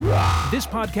This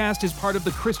podcast is part of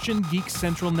the Christian Geek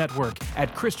Central Network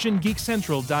at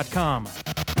ChristianGeekCentral.com.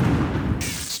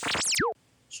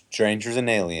 Strangers and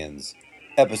Aliens,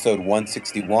 Episode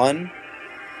 161,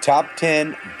 Top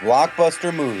 10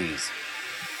 Blockbuster Movies.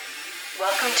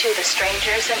 Welcome to the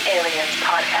Strangers and Aliens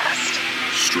podcast.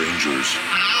 Strangers.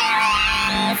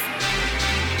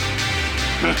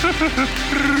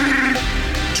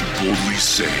 To boldly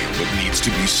say what needs to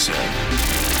be said.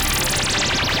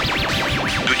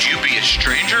 Would you be a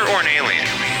stranger or an alien?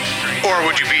 Or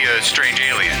would you be a strange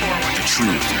alien? The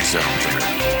truth is out there.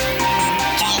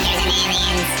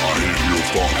 I am your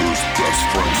father's best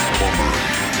friend, plumber.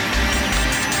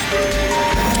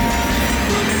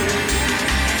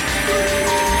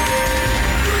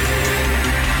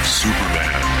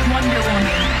 Superman. Wonder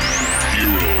Woman.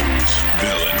 Heroes.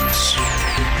 Villains.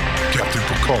 Captain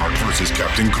Picard versus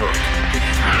Captain Kirk.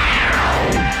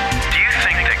 Do you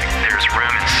think that there's room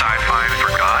in sci-fi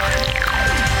for God?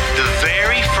 The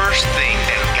very first thing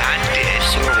that God did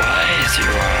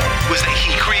was that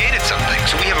he created something.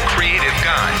 So we have a creative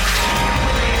God.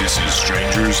 This is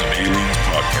Strangers and Aliens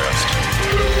Podcast.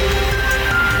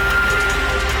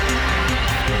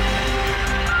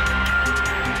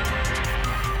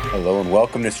 Hello and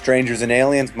welcome to Strangers and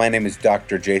Aliens. My name is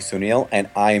Dr. Jace O'Neill, and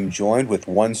I am joined with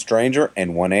one stranger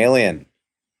and one alien.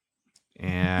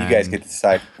 And You guys get to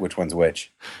decide which one's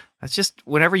which. that's just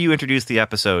whenever you introduce the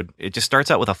episode, it just starts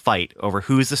out with a fight over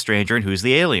who's the stranger and who's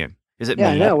the alien. Is it Yeah,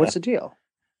 I me? know. What's the deal?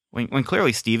 When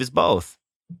clearly Steve is both.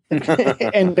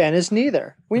 And Ben is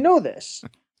neither. We know this.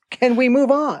 Can we move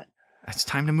on? It's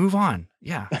time to move on.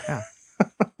 Yeah.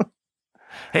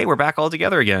 Hey, we're back all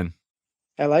together again.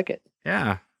 I like it.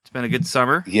 Yeah. It's been a good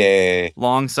summer. Yay.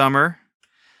 Long summer.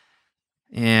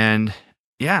 And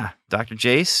yeah, Dr.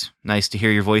 Jace, nice to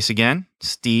hear your voice again.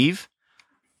 Steve,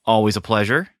 always a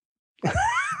pleasure.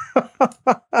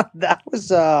 That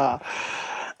was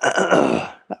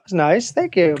nice.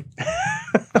 Thank you.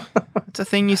 It's a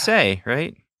thing you say,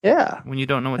 right? Yeah. When you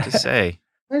don't know what to say.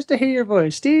 Nice to hear your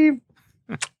voice, Steve.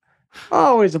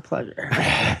 Always a pleasure.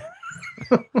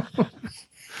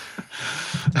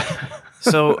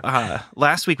 So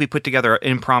last week we put together an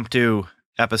impromptu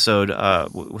episode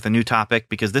with a new topic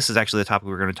because this is actually the topic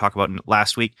we were going to talk about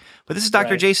last week. But this is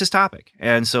Dr. Right. Jace's topic.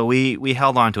 And so we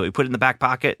held on to it. We put it in the back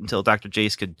pocket until Dr.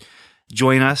 Jace could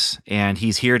join us. And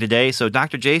he's here today. So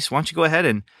Dr. Jace, why don't you go ahead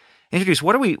and introduce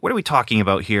what are we talking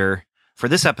about here for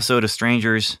this episode of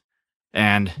Strangers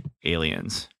and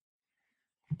Aliens?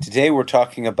 Today we're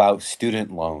talking about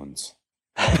student loans.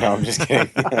 No, I'm just kidding.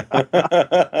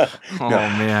 Oh,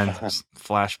 man. There's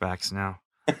flashbacks now.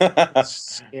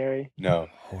 Scary. No.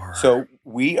 Horror. So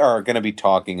we are going to be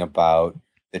talking about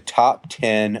the top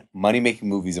 10 money-making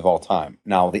movies of all time.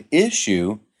 Now, the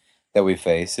issue that we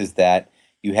face is that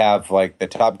you have like the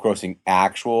top grossing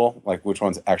actual, like which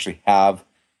ones actually have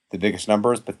the biggest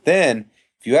numbers. But then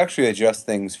if you actually adjust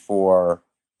things for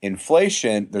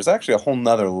inflation, there's actually a whole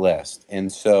nother list.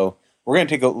 And so we're going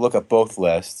to take a look at both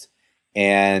lists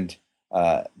and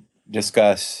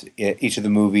discuss each of the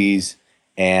movies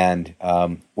and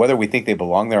whether we think they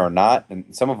belong there or not.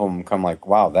 And some of them come like,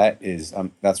 wow,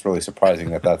 that's really surprising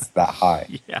that's that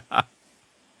high. Yeah.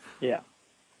 Yeah.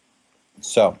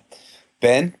 So,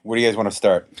 Ben, where do you guys want to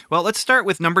start? Well, let's start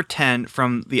with number 10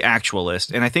 from the actual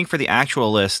list. And I think for the actual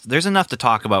list, there's enough to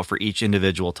talk about for each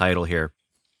individual title here.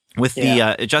 With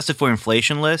the adjusted for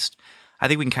inflation list, I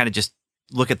think we can kind of just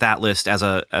look at that list as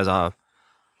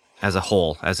a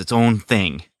whole, as its own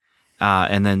thing,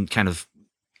 and then kind of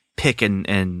pick and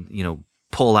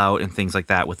pull out and things like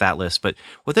that with that list. But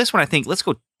with this one, I think let's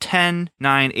go 10,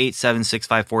 9, 8, 7, 6,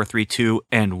 5, 4, 3, 2,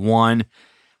 and 1.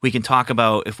 We can talk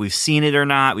about if we've seen it or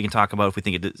not. We can talk about if we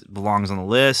think it belongs on the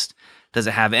list. Does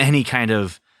it have any kind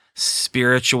of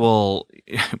spiritual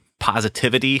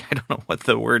positivity? I don't know what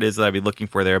the word is that I'd be looking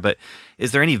for there, but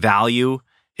is there any value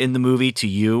in the movie to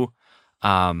you?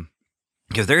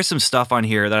 Because there's some stuff on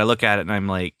here that I look at it and I'm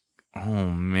like, oh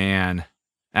man.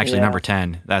 Actually, Yeah. number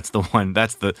 10, that's the one.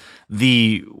 That's the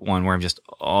one where I'm just,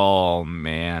 oh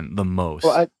man, the most.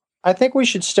 Well, I think we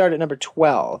should start at number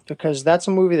 12 because that's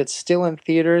a movie that's still in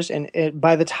theaters, and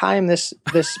by the time this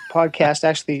podcast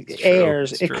actually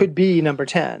airs, It's it true. could be number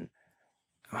 10.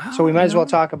 Well, So we might as well you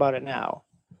know, talk about it now.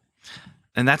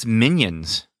 And that's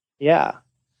Minions. Yeah.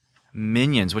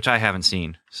 Minions, which I haven't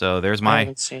seen. So there's I my.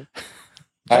 haven't seen.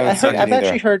 I haven't seen it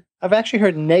either. I've actually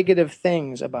heard negative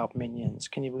things about Minions.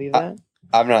 Can you believe that?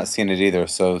 I've not seen it either,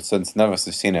 so since none of us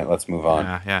have seen it, let's move on.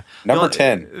 Yeah. Number Well,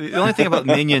 10. The only thing about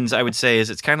Minions I would say is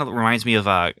it's kind of reminds me of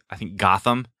I think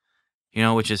Gotham,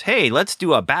 which is, hey, let's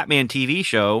do a Batman TV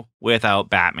show without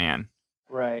Batman.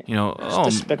 Right. You know, It's oh,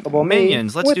 Despicable Me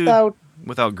Minions. Let's do without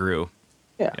without Gru.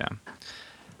 Yeah. Yeah.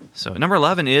 So number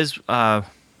 11 is a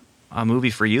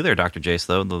movie for you there, Dr. Jace,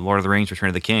 though, The Lord of the Rings: Return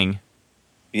of the King.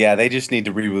 Yeah, they just need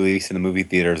to re-release in the movie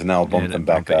theaters, and that'll bump them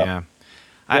back up. Yeah.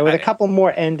 With a couple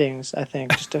more endings, I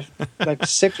think. Just like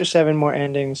 6 or 7 more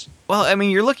endings. Well, I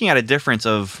mean, you're looking at a difference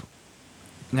of...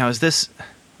 Now, is this...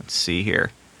 Let's see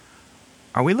here.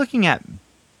 Are we looking at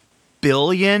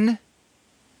billion?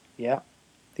 Yeah.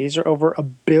 These are over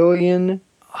 $1 billion.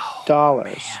 So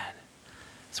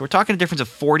we're talking a difference of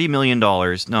 $40 million.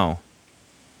 No.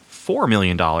 $4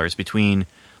 million between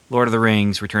Lord of the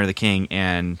Rings, Return of the King,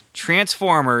 and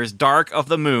Transformers: Dark of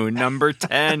the Moon, number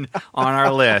 10 on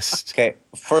our list. Okay,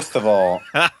 first of all,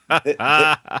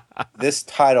 this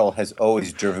title has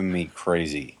always driven me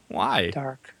crazy. Why?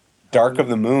 Dark of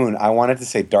the Moon. I wanted to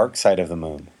say Dark Side of the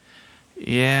Moon.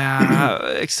 Yeah,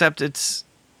 except it's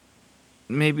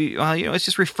maybe, well, it's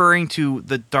just referring to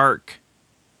the dark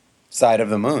side of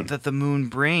the moon that the moon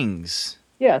brings.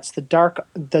 Yeah, it's the dark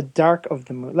of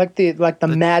the moon, like the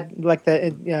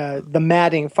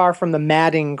madding, far from the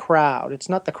madding crowd. It's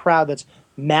not the crowd that's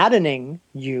maddening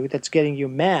you, that's getting you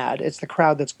mad. It's the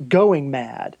crowd that's going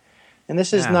mad. And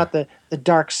this is not the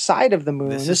dark side of the moon.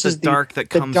 This is the dark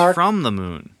that comes from the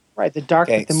moon. Right, the dark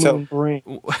that the moon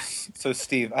brings. So,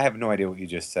 Steve, I have no idea what you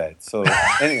just said. So,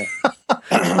 anyway,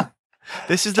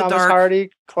 this is the Thomas dark. Hardy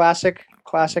classic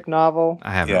novel.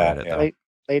 I haven't read it though.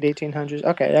 Late 1800s.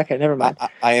 Okay, never mind.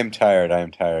 I am tired.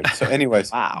 So,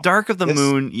 anyways, wow. Dark of the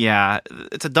Moon. Yeah,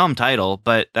 it's a dumb title,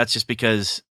 but that's just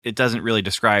because it doesn't really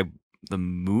describe the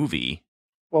movie.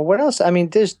 Well, what else? I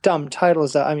mean, there's dumb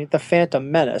titles. I mean, The Phantom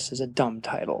Menace is a dumb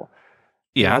title.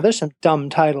 Yeah, there's some dumb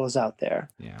titles out there.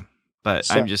 Yeah,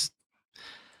 but I mean,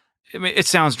 it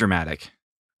sounds dramatic,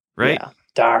 right? Yeah.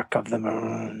 Dark of the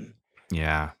Moon.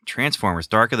 Yeah, Transformers: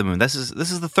 Dark of the Moon. This is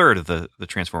the third of the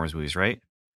Transformers movies, right?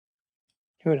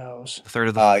 Who knows? The third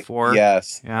of the 4?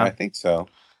 Yes, yeah. I think so.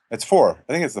 It's 4.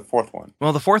 I think it's the 4th one.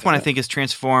 Well, the 4th one I think is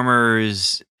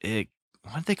Transformers.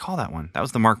 What did they call that one? That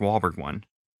was the Mark Wahlberg one.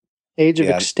 Age of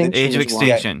Extinction. Age of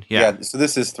Extinction. Yeah. So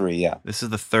this is 3. Yeah. This is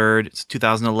the 3rd. It's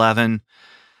 2011.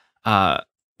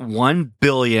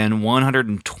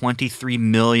 $1,123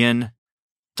 million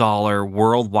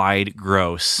worldwide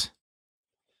gross.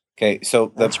 Okay,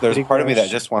 so there's part of me that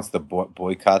just wants to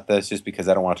boycott this just because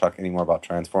I don't want to talk anymore about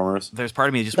Transformers. There's part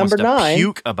of me that just wants to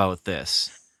puke about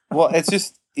this. Well, it's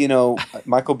just,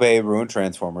 Michael Bay ruined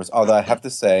Transformers, although I have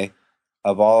to say,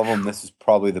 of all of them, this is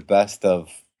probably the best of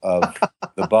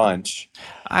the bunch.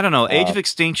 I don't know. Age of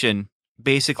Extinction,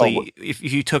 basically, if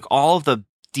you took all of the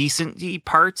decent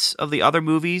parts of the other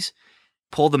movies,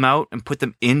 pulled them out, and put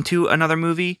them into another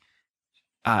movie,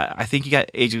 I think you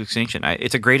got Age of Extinction.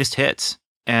 It's a greatest hits.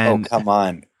 And come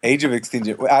on, Age of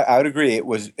Extinction. I would agree. It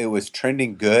was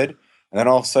trending good, and then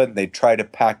all of a sudden they tried to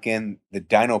pack in the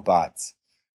Dinobots,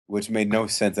 which made no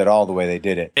sense at all the way they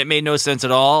did it. It made no sense at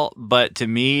all, but to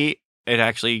me, it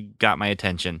actually got my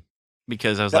attention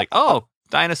because I was like, "Oh,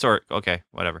 dinosaur. Okay,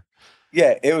 whatever."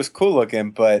 Yeah, it was cool looking,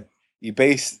 but you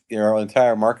base your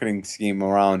entire marketing scheme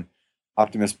around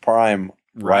Optimus Prime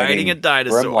riding a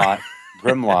dinosaur,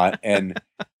 Grimlot, and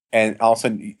all of a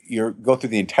sudden you go through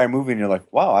the entire movie and you're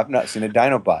like, wow, I've not seen a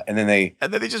Dinobot. And then they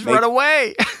just run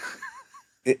away.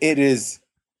 It is,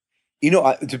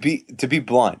 to be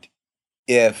blunt,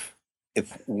 if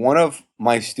one of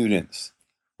my students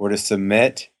were to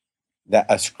submit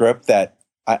a script that,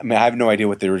 I have no idea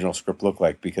what the original script looked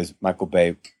like because Michael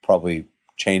Bay probably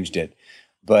changed it,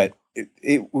 but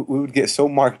we would get so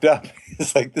marked up.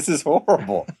 It's like, this is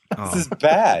horrible. This is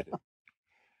bad.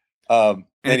 And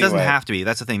anyway. It doesn't have to be.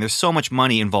 That's the thing. There's so much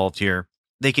money involved here.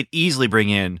 They could easily bring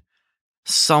in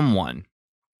someone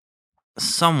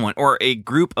or a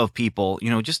group of people,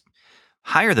 just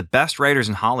hire the best writers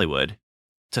in Hollywood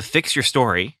to fix your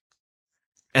story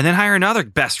and then hire another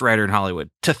best writer in Hollywood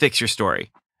to fix your story.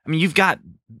 I mean,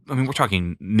 we're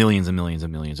talking millions and millions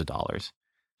and millions of dollars.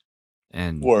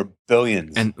 Or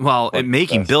billions. And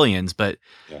making billions, but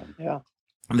yeah.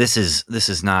 This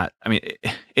is not,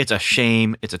 it's a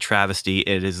shame. It's a travesty.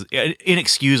 It is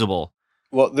inexcusable.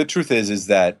 Well, the truth is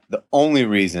that the only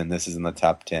reason this is in the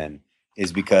top 10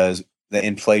 is because the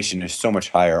inflation is so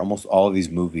much higher. Almost all of these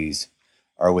movies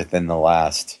are within the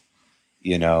last,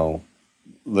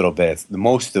 little bit.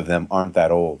 Most of them aren't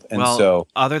that old. And so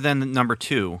other than number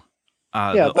 2,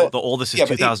 the oldest is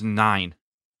 2009.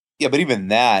 But even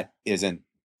that isn't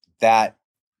that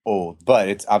old, but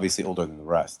it's obviously older than the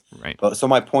rest. Right. But so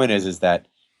my point is that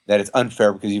it's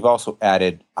unfair because you've also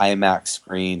added IMAX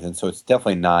screens, and so it's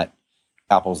definitely not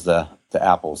apples to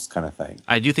apples kind of thing.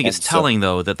 I do think it's telling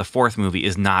though that the 4th movie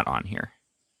is not on here.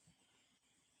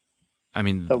 I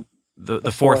mean,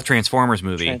 the fourth Transformers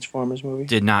movie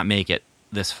did not make it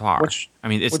this far. I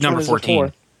mean, it's number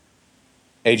 14.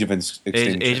 Age of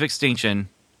Extinction. Age of Extinction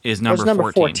is number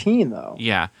 14. 14, though.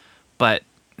 Yeah, but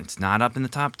it's not up in the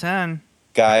top 10.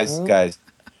 Guys,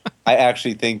 I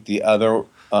actually think the other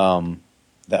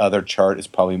chart is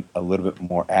probably a little bit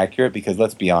more accurate because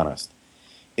let's be honest.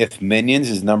 If Minions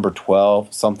is number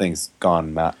 12, something's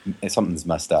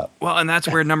messed up. Well, and that's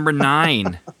where number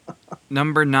 9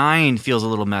 number 9 feels a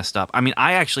little messed up. I mean,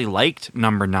 I actually liked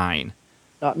number 9.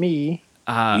 Not me.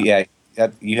 Yeah,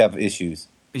 you have issues.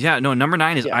 Yeah, no, number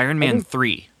 9 is Iron Man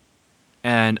 3.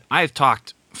 And I've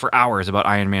talked for hours about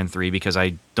Iron Man 3 because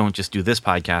I don't just do this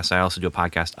podcast, I also do a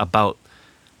podcast about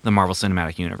the Marvel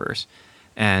Cinematic Universe.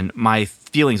 And my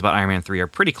feelings about Iron Man 3 are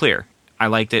pretty clear. I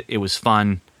liked it, it was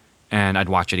fun, and I'd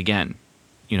watch it again.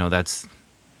 You know,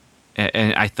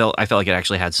 and I felt like it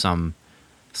actually had some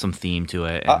theme to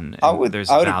it, and I would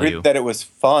value. agree that it was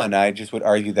fun. I just would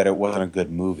argue that it wasn't a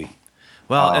good movie.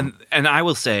 Well, and I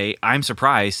will say I'm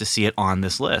surprised to see it on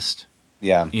this list.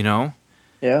 Yeah. You know?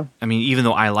 Yeah. I mean, even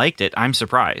though I liked it, I'm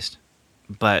surprised.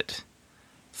 But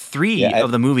 3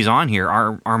 of the movies on here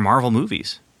are Marvel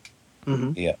movies.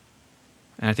 Mm-hmm. Yeah.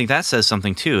 And I think that says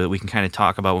something too that we can kind of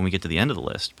talk about when we get to the end of the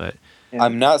list. But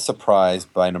I'm not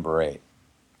surprised by number 8.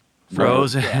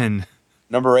 Frozen. Yeah.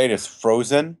 Number 8 is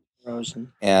Frozen.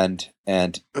 And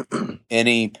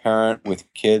any parent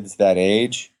with kids that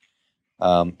age,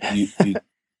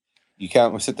 you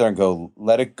can't sit there and go,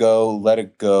 let it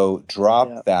go,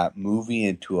 drop that movie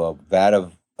into a vat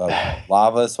of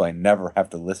lava so I never have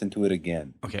to listen to it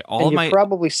again. Okay, you've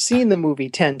probably seen the movie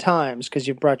 10 times because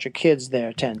you brought your kids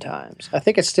there 10 times. I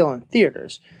think it's still in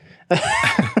theaters.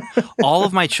 All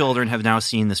of my children have now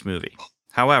seen this movie.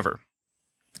 However,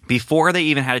 before they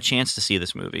even had a chance to see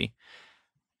this movie,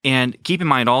 and keep in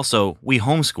mind also, we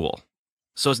homeschool.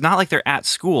 So it's not like they're at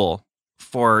school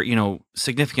for,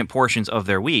 significant portions of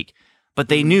their week, but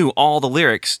they knew all the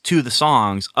lyrics to the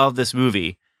songs of this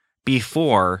movie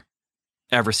before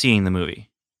ever seeing the movie.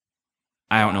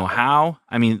 I don't know how.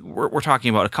 I mean, we're talking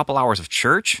about a couple hours of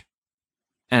church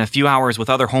and a few hours with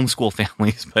other homeschool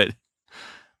families, but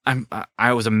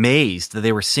I was amazed that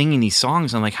they were singing these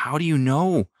songs. I'm like, how do you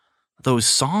know those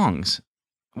songs?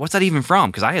 What's that even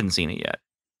from? Because I hadn't seen it yet.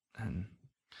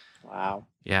 Wow.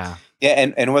 Yeah.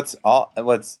 Yeah, and what's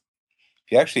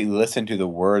if you actually listen to the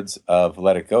words of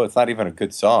Let It Go, it's not even a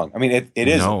good song. I mean, it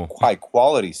is a high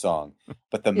quality song,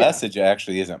 but the message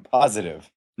actually isn't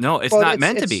positive. No, it's not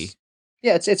meant to be.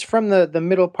 Yeah, it's from the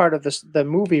middle part of the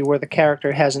movie where the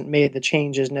character hasn't made the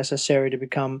changes necessary to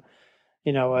become,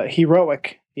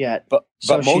 heroic yet. But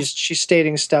she's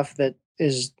stating stuff that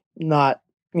is not,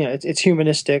 it's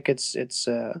humanistic. It's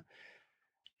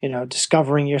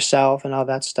discovering yourself and all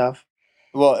that stuff.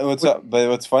 Well,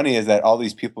 what's funny is that all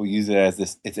these people use it as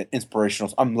this. It's an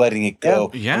inspirational. I'm letting it go.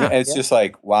 Yeah. And it's just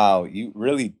like, wow, you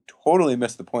really totally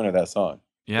missed the point of that song.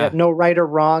 Yeah. No right or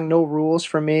wrong, no rules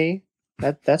for me.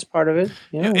 That's part of it.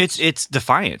 It's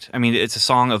defiant. I mean, it's a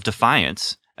song of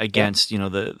defiance against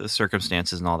the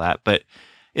circumstances and all that. But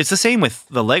it's the same with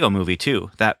the Lego Movie too.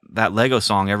 That Lego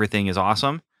song, Everything Is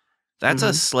Awesome. That's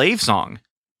a slave song.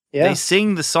 Yeah. They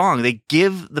sing the song. They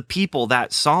give the people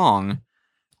that song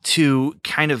to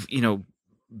kind of,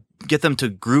 get them to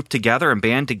group together and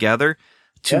band together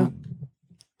to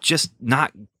just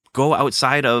not go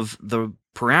outside of the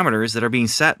parameters that are being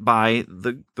set by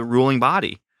the ruling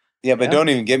body. Yeah, but don't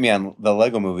even get me on the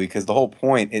Lego Movie because the whole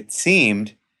point, it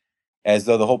seemed as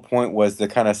though the whole point was to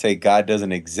kind of say God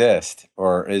doesn't exist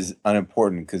or is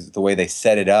unimportant because the way they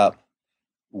set it up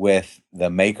with the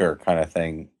maker kind of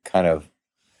thing,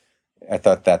 I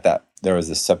thought that there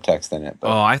was a subtext in it. But.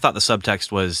 Oh, I thought the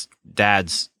subtext was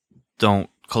dads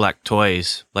don't collect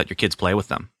toys, let your kids play with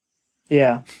them.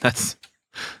 Yeah. That's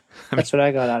what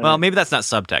I got out of it. Well, maybe that's not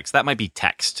subtext. That might be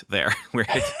text there.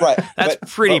 Right. That's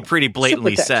pretty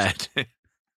blatantly said.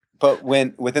 But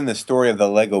within the story of the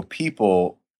Lego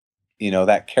people,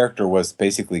 that character was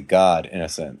basically God in a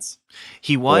sense.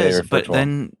 He was, but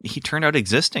then he turned out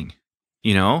existing.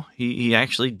 He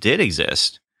actually did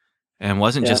exist. And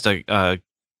wasn't just a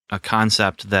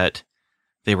concept that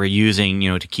they were using,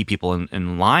 to keep people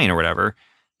in line or whatever,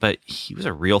 but he was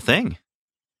a real thing.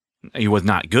 He was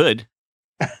not good.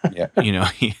 Yeah.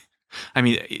 If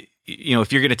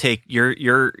you're going to take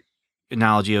your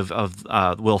analogy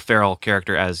of Will Ferrell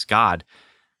character as God,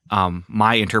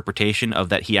 my interpretation of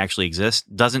that he actually exists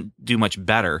doesn't do much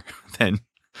better than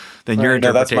your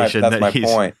interpretation. That's my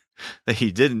point. That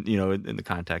he didn't, in the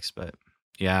context, but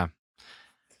yeah.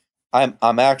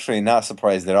 I'm actually not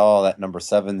surprised at all that number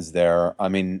 7's there. I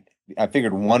mean, I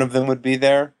figured one of them would be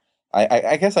there.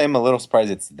 I guess I am a little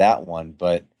surprised it's that one,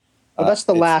 but well, that's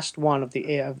the last one of the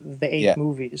 8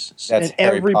 movies, and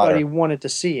everybody wanted to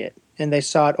see it, and they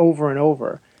saw it over and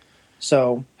over.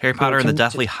 So Harry Potter and the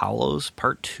Deathly Hallows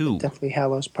Part 2. Deathly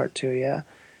Hallows Part 2, yeah.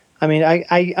 I mean,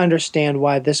 I understand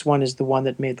why this one is the one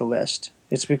that made the list.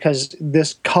 It's because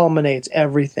this culminates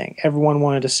everything. Everyone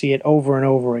wanted to see it over and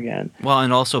over again. Well,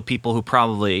 and also people who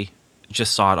probably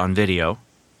just saw it on video,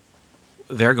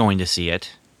 they're going to see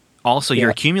it. Also, you're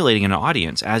accumulating an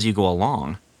audience as you go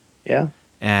along. Yeah.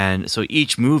 And so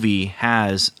each movie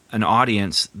has an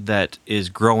audience that is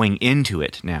growing into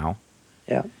it now.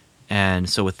 Yeah. And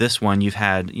so with this one, you've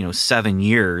had, 7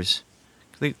 years,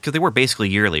 because they were basically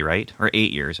yearly, right? Or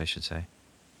 8 years, I should say.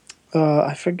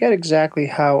 I forget exactly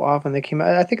how often they came out.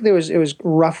 I think it was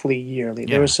roughly yearly.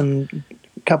 Yeah. There was some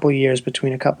couple of years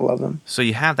between a couple of them. So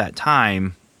you have that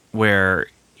time where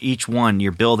each one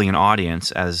you're building an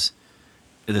audience as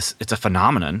this. It's a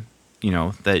phenomenon,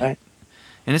 that, right.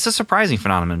 And it's a surprising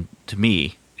phenomenon to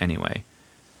me anyway.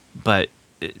 But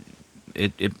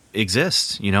it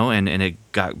exists, and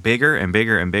it got bigger and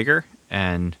bigger and bigger.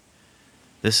 And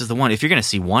this is the one. If you're going to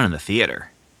see one in the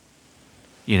theater,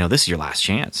 this is your last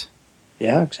chance.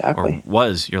 Yeah, exactly. Or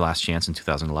was your last chance in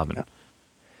 2011. Yeah.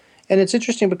 And it's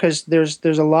interesting because there's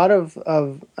a lot of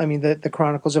the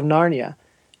Chronicles of Narnia,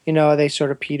 they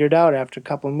sort of petered out after a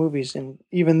couple of movies. And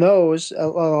even those, a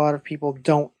lot of people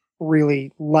don't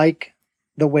really like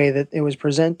the way that it was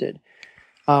presented.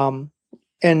 And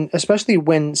especially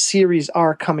when series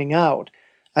are coming out,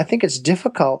 I think it's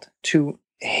difficult to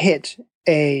hit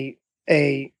a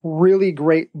really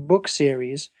great book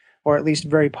series, or at least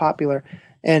very popular,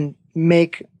 and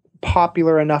make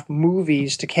popular enough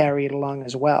movies to carry it along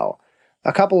as well.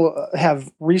 A couple have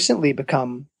recently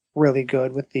become really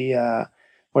good with the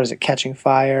Catching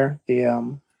Fire, the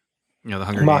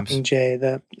Hunger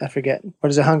Mockingjay, I forget what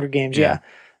is it, Hunger Games, yeah.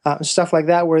 Stuff like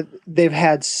that where they've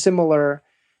had similar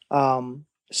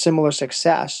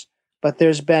success, but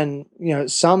there's been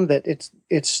some that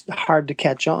it's hard to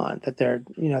catch on, that they're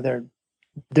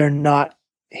not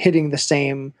hitting the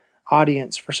same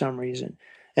audience for some reason.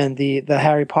 And the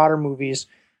Harry Potter movies,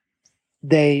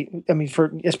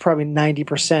 it's probably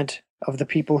 90% of the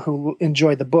people who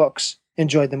enjoy the books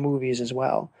enjoy the movies as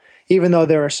well, even though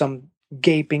there are some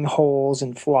gaping holes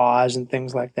and flaws and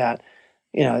things like that.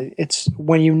 It's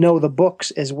when the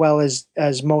books as well as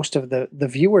most of the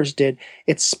viewers did,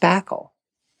 it's spackle.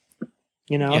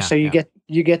 So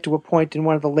you get to a point in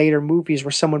one of the later movies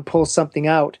where someone pulls something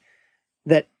out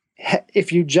that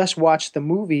if you just watch the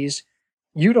movies,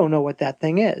 you don't know what that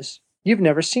thing is. You've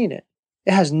never seen it.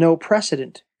 It has no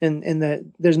precedent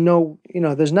there's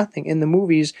nothing in the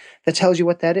movies that tells you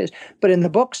what that is. But in the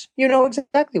books, you know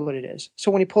exactly what it is.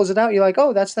 So when he pulls it out, you're like,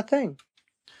 oh, that's the thing.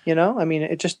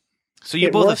 It just. So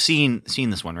you both have seen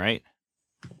this one, right?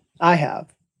 I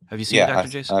have. Have you seen it, Dr.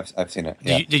 Jason? I've seen it.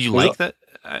 Yeah. Did you like that?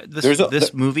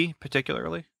 This movie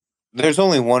particularly? There's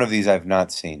only one of these I've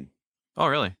not seen. Oh,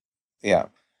 really? Yeah.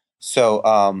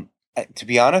 So, to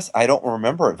be honest, I don't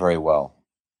remember it very well.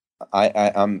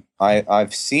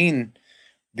 I've seen,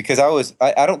 because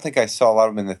I don't think I saw a lot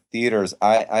of them in the theaters.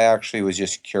 I actually was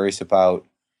just curious about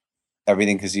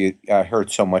everything because I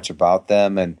heard so much about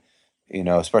them, and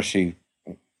especially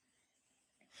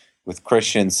with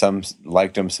Christians, some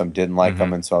liked them, some didn't like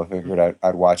them, and so I figured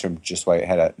I'd watch them just so I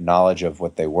had a knowledge of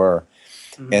what they were.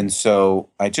 Mm-hmm. And so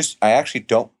I actually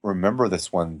don't remember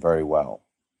this one very well.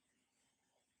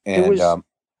 And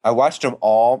I watched them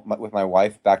all with my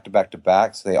wife back to back to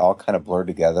back, so they all kind of blurred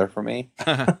together for me.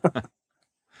 It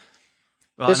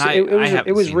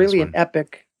was really an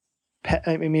epic.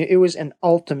 It was an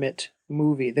ultimate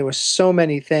movie. There were so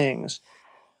many things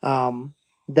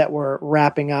that were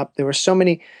wrapping up. There were so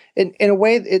many. In a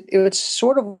way, it's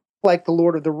sort of like the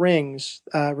Lord of the Rings,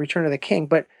 Return of the King,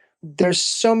 but there's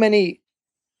so many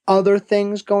other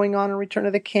things going on in Return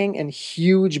of the King, and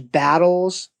huge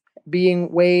battles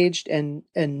being waged, and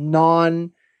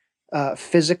non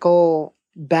physical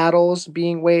battles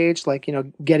being waged, like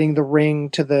getting the ring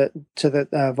to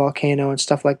the volcano and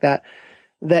stuff like that.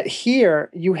 That here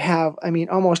you have,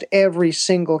 almost every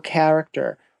single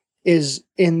character is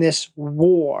in this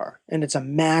war, and it's a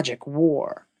magic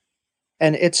war.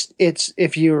 And it's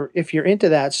if you're into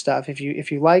that stuff, if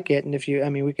you like it,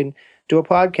 and we can do a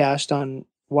podcast on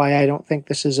why I don't think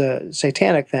this is a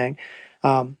satanic thing,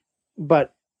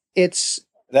 but it's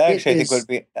that actually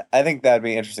I think that'd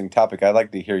be an interesting topic. I'd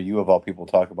like to hear you of all people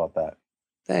talk about that.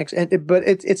 Thanks, but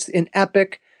it's an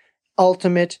epic,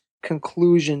 ultimate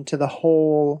conclusion to the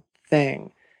whole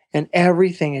thing, and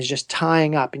everything is just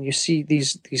tying up, and you see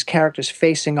these characters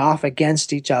facing off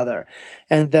against each other,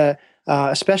 and the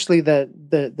especially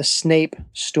the Snape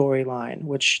storyline,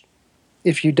 which,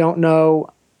 if you don't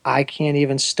know, I can't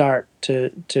even start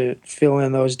to fill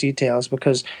in those details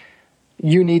because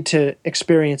you need to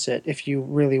experience it if you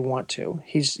really want to.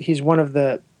 He's one of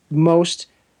the most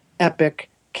epic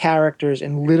characters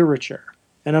in literature,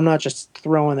 and I'm not just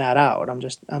throwing that out.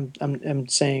 I'm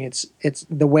saying it's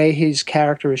the way his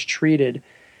character is treated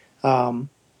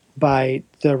by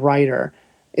the writer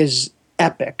is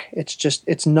epic.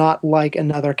 It's not like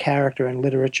another character in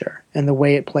literature, and the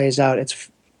way it plays out, it's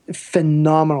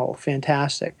phenomenal,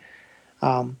 fantastic.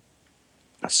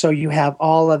 So you have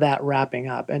all of that wrapping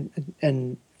up,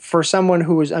 and for someone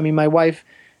who is, I mean, my wife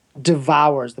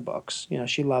devours the books. You know,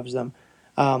 she loves them.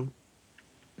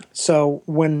 So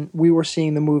when we were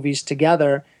seeing the movies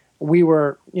together, we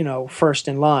were, you know, first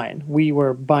in line. We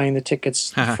were buying the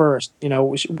tickets first. You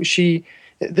know,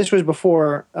 this was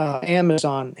before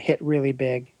Amazon hit really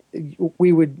big.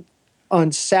 We would,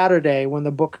 on Saturday when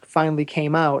the book finally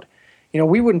came out, you know,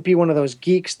 we wouldn't be one of those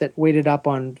geeks that waited up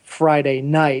on Friday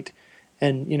night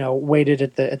and, you know, waited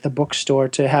at the bookstore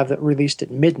to have it released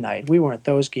at midnight. We weren't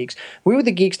those geeks. We were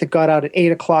the geeks that got out at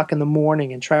 8 o'clock in the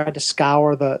morning and tried to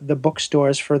scour the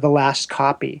bookstores for the last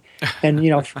copy. And,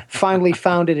 you know, finally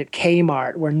found it at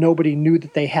Kmart where nobody knew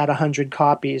that they had 100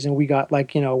 copies. And we got,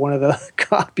 like, you know, one of the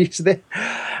copies there.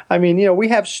 I mean, you know, we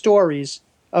have stories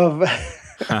of,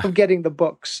 of getting the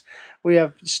books. We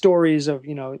have stories of,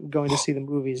 you know, going to see the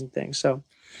movies and things. So,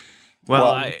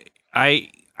 well,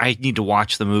 I need to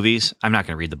watch the movies. I'm not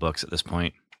going to read the books at this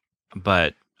point,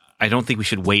 but I don't think we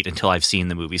should wait until I've seen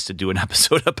the movies to do an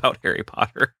episode about Harry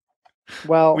Potter.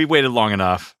 Well, we waited long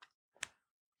enough.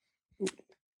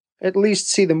 At least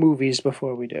see the movies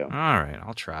before we do. All right,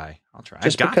 I'll try.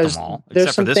 Just I got because them all,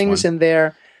 there's some things one. in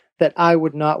there that I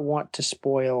would not want to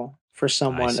spoil for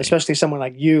someone, especially someone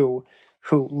like you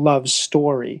who loves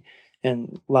story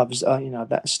and loves you know,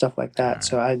 that stuff like that. Right.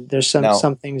 So there's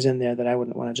some things in there that I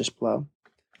wouldn't want to just blow.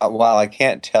 While I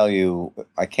can't tell you,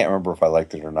 I can't remember if I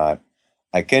liked it or not.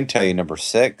 I can tell you number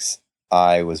 6,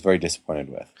 I was very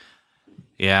disappointed with.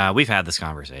 Yeah, we've had this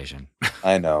conversation.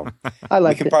 I know. I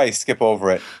like it. We can probably skip over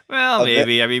it. Well,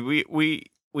 maybe. I mean,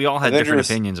 we all had different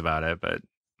opinions about it, but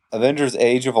Avengers: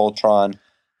 Age of Ultron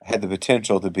had the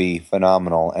potential to be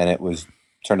phenomenal, and it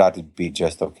turned out to be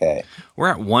just okay. We're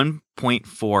at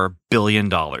 $1.4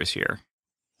 billion here.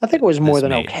 I think it was more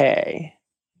than okay.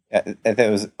 I think it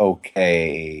was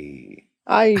okay.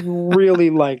 I really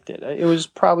liked it. It was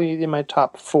probably in my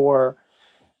top 4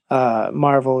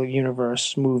 Marvel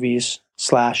Universe movies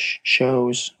 /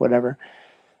 shows, whatever.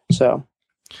 So,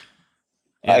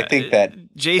 yeah, I think that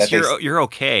Jace, you're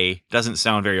okay. Doesn't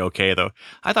sound very okay though.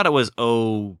 I thought it was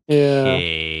okay.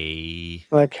 Yeah.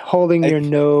 Like holding your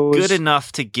nose. Good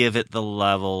enough to give it the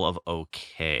level of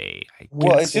okay.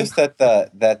 Well, it's just that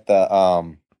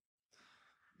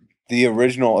the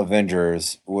original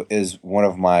Avengers is one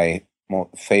of my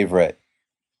favorite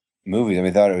movies. I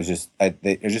mean, I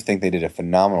just think they did a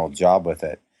phenomenal job with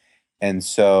it. And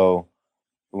so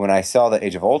when I saw the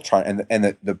Age of Ultron and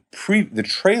the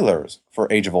trailers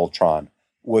for Age of Ultron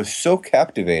was so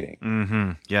captivating.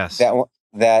 Mm-hmm. Yes.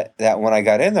 That when I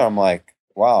got in there, I'm like,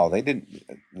 wow, the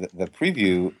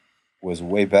preview was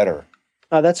way better.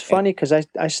 That's funny because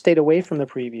I stayed away from the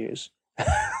previews.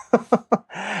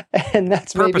 And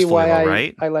that's maybe why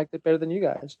I liked it better than you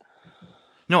guys.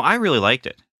 No, I really liked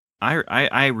it.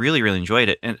 I really, really enjoyed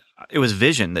it. And it was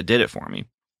Vision that did it for me.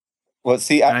 Well,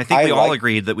 see, and I think we all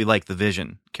agreed that we liked the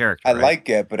Vision character. I like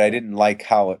it, but I didn't like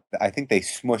how I think they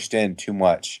smushed in too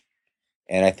much.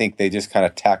 And I think they just kind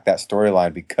of tacked that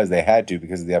storyline because they had to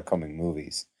because of the upcoming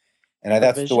movies. And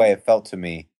that's Vision? The way it felt to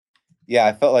me. Yeah,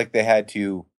 I felt like they had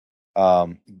to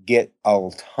get a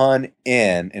ton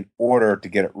in order to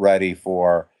get it ready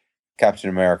for Captain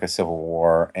America: Civil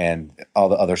War and all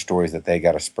the other stories that they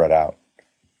got to spread out.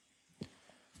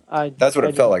 That's what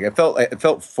it felt like. It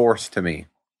felt forced to me.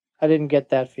 I didn't get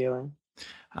that feeling.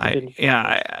 I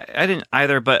didn't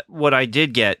either. But what I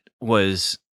did get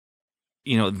was,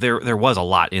 you know, there was a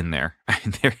lot in there.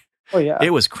 Oh yeah,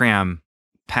 it was cram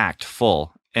packed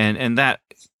full, and that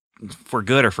for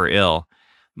good or for ill.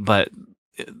 But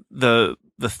the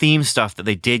theme stuff that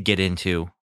they did get into,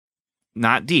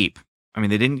 not deep. I mean,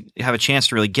 they didn't have a chance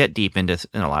to really get deep into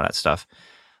a lot of that stuff,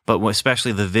 but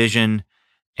especially the Vision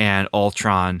and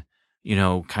Ultron, you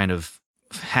know, kind of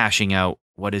hashing out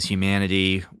what is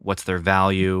humanity, what's their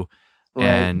value, right.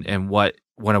 and what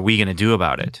are we going to do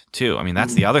about it too? I mean,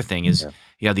 that's the other thing is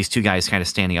you have these two guys kind of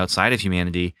standing outside of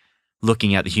humanity,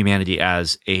 looking at the humanity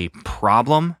as a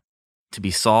problem to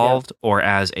be solved or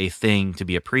as a thing to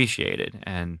be appreciated.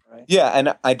 And yeah,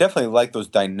 and I definitely like those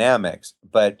dynamics,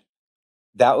 but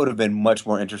that would have been much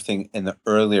more interesting in the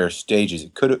earlier stages.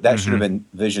 It could that should have been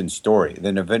Vision's story,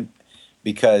 then event,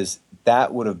 because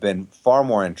that would have been far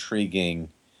more intriguing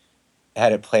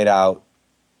had it played out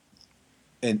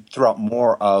and throughout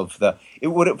more of the. It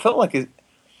would have felt like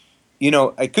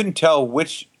I couldn't tell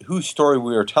whose story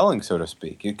we were telling, so to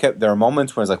speak. There are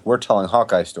moments where it's like we're telling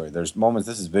Hawkeye's story. There's moments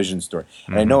this is Vision's story,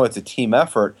 and I know it's a team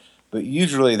effort, but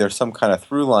usually there's some kind of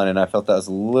through line, and I felt that was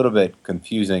a little bit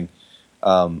confusing.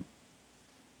 Now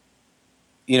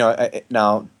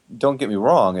don't get me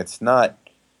wrong, it's not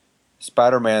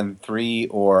Spider-Man 3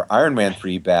 or Iron Man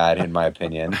 3 bad in my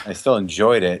opinion. I still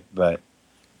enjoyed it, but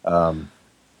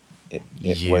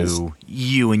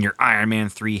you and your Iron Man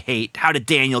 3 hate. How did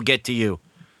Daniel get to you?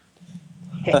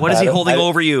 What is he holding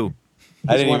over you?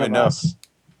 I didn't even know.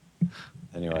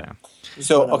 Anyway. Yeah.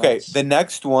 So, okay, the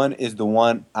next one is the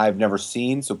one I've never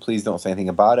seen, so please don't say anything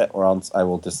about it or else I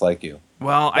will dislike you.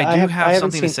 Well, I have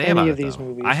something to say about it, these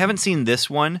movies. I haven't seen this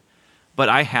one, but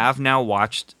I have now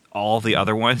watched all the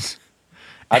other ones.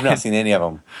 I've not seen any of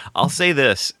them. I'll say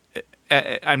this.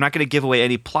 I'm not going to give away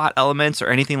any plot elements or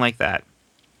anything like that,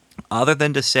 other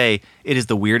than to say it is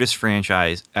the weirdest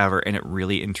franchise ever, and it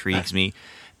really intrigues me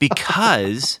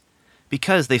because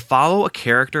they follow a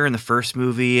character in the first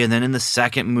movie and then in the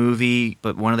second movie,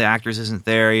 but one of the actors isn't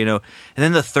there, and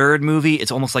then the third movie,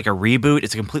 it's almost like a reboot.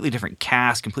 It's a completely different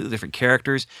cast, completely different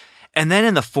characters. And then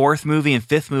in the fourth movie and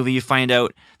fifth movie, you find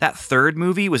out that third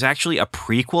movie was actually a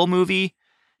prequel movie,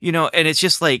 and it's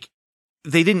just like,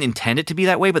 they didn't intend it to be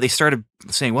that way, but they started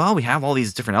saying, well, we have all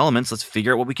these different elements. Let's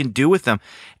figure out what we can do with them.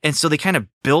 And so they kind of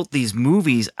built these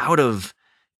movies out of,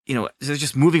 they're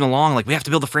just moving along. Like, we have to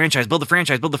build the franchise.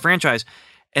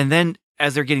 And then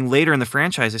as they're getting later in the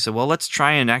franchise, they said, well, let's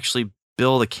try and actually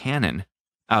build a canon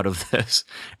out of this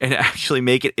and actually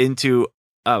make it into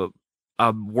a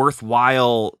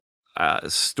worthwhile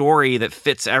story that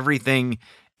fits everything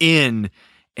in.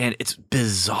 And it's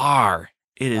bizarre.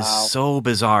 It is so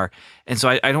bizarre. And so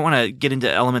I don't want to get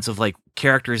into elements of like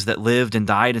characters that lived and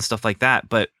died and stuff like that,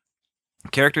 but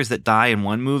characters that die in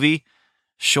one movie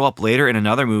show up later in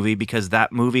another movie because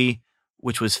that movie,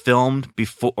 which was filmed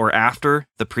before or after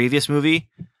the previous movie,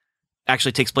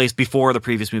 actually takes place before the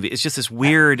previous movie. It's just this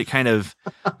weird kind of,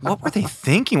 what were they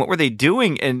thinking? What were they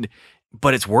doing?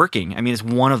 But it's working. I mean, it's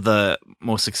one of the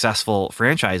most successful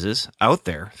franchises out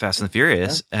there, Fast and the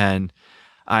Furious. Yeah. And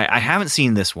I haven't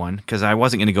seen this one because I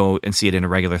wasn't going to go and see it in a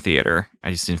regular theater.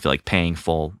 I just didn't feel like paying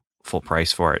full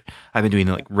price for it. I've been doing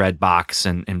like Redbox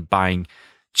and buying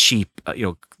cheap,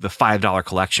 the $5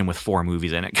 collection with 4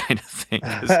 movies in it kind of thing.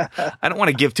 I don't want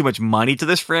to give too much money to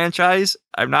this franchise.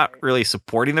 I'm not really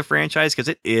supporting the franchise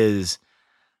because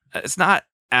it's not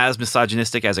as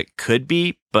misogynistic as it could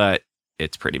be, but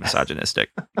it's pretty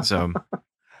misogynistic. So,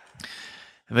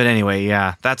 but anyway,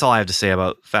 yeah, that's all I have to say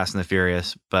about Fast and the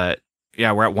Furious. But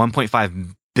yeah, we're at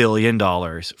 $1.5 billion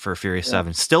for Furious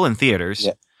 7, still in theaters.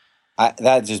 Yeah.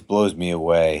 That just blows me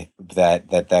away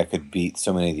that could beat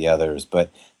so many of the others.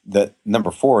 But the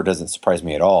number 4 doesn't surprise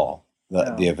me at all.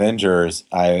 The Avengers,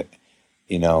 it's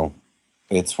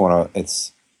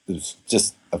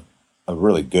just a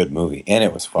really good movie, and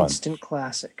it was fun. Instant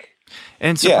classic.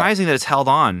 And surprising that it's held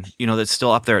on. That's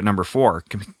still up there at number 4,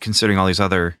 considering all these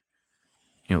other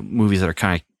movies that are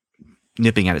kind of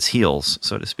nipping at its heels,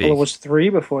 so to speak. Well, it was 3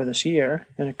 before this year,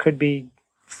 and it could be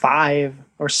 5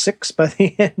 or 6 by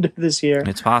the end of this year.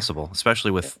 It's possible,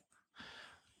 especially with.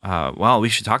 We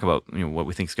should talk about what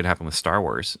we think is going to happen with Star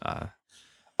Wars.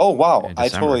 Oh wow! I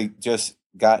totally just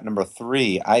got number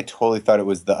 3. I totally thought it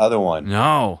was the other one.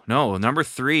 No, number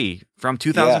 3 from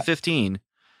 2015.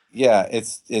 Yeah,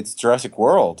 it's Jurassic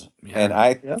World, and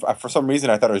for some reason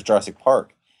I thought it was Jurassic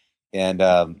Park, and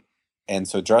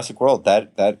so Jurassic World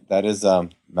that is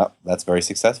that's very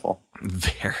successful.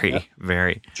 Very,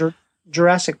 very.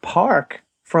 Jurassic Park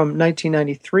from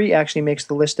 1993 actually makes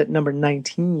the list at number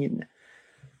 19.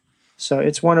 So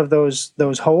it's one of those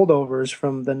holdovers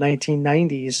from the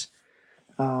 1990s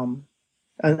on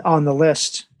the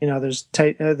list. There's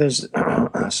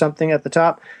something at the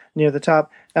top, near the top.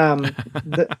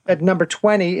 At number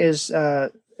 20 is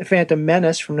Phantom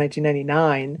Menace from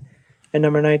 1999, and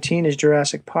number 19 is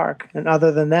Jurassic Park. And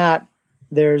other than that,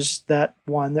 there's that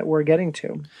one that we're getting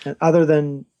to. And other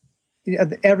than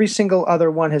every single other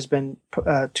one has been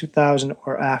 2000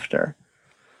 or after.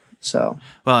 So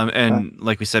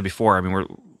like we said before, I mean, we're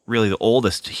really the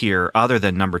oldest here, other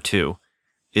than number 2,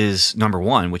 is number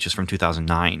 1, which is from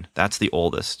 2009. That's the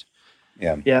oldest.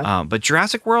 Yeah. But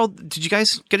Jurassic World, did you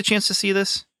guys get a chance to see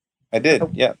this? I did.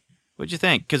 Yeah. What'd you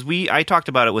think? Because I talked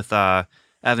about it with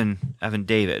Evan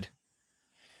David.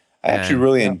 I actually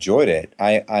really enjoyed it.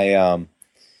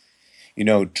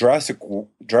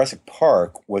 Jurassic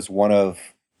Park was one of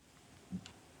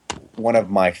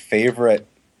my favorite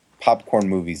popcorn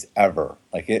movies ever.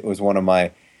 Like, it was one of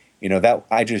my, that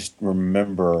I just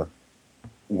remember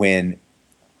when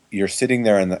you're sitting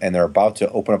there and they're about to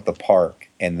open up the park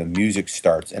and the music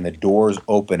starts and the doors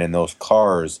open and those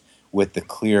cars with the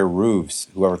clear roofs,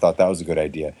 whoever thought that was a good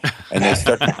idea, and they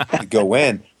start to go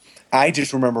in. I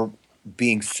just remember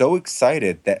being so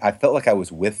excited that I felt like I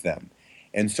was with them.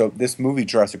 And so this movie,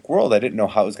 Jurassic World, I didn't know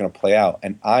how it was going to play out.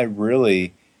 And I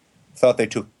really thought they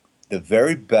took the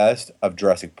very best of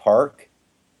Jurassic Park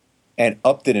and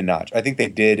upped it a notch. I think they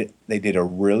did a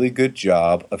really good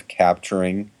job of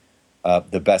capturing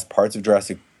the best parts of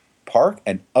Jurassic Park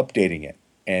and updating it.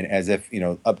 And as if,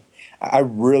 I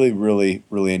really, really,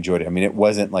 really enjoyed it. I mean, it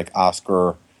wasn't like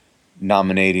Oscar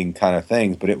nominating kind of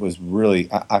things, but it was really,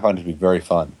 I found it to be very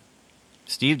fun.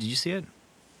 Steve, did you see it?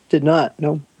 Did not,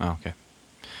 no. Oh, okay.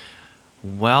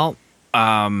 Well,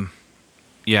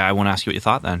 yeah, I want to ask you what you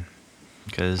thought then,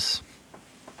 because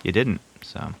you didn't.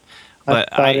 So,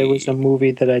 but I thought it was a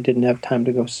movie that I didn't have time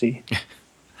to go see.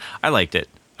 I liked it.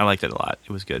 I liked it a lot.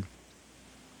 It was good.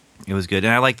 It was good,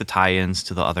 and I like the tie-ins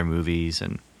to the other movies,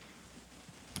 and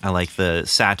I like the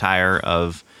satire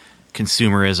of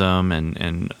consumerism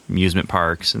and amusement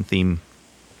parks and theme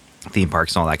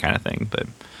parks and all that kind of thing. But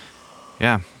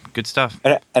yeah, good stuff.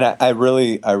 And I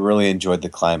really enjoyed the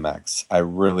climax. I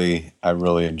really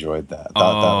enjoyed that. That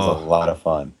was a lot of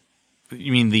fun.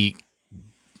 You mean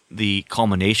the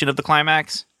culmination of the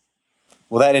climax?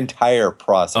 Well, that entire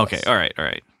process. Okay, all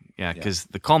right. Yeah, because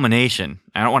the culmination,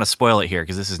 I don't want to spoil it here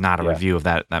because this is not a review of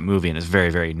that movie and it's very,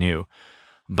 very new.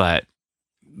 But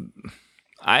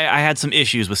I had some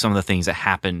issues with some of the things that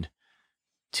happened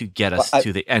to get us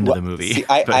to the end of the movie. See,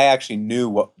 I actually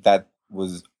knew that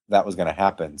was going to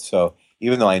happen. So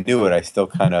even though I knew it, I still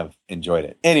kind of enjoyed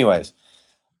it. Anyways,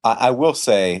 I will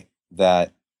say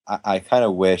that I kind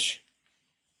of wish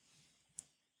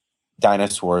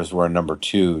dinosaurs were number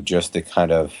 2 just to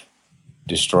kind of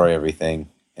destroy everything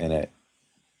in it.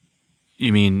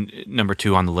 You mean number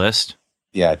 2 on the list?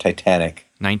 Yeah, Titanic.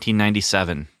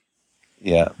 1997.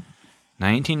 Yeah.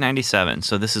 1997.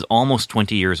 So this is almost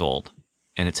 20 years old,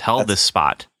 and it's held this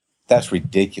spot. That's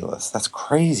ridiculous. That's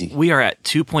crazy. We are at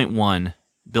 $2.1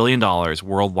 billion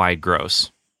worldwide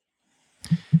gross.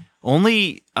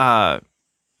 Only,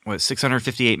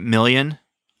 658 million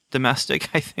domestic,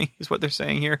 I think, is what they're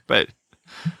saying here. But,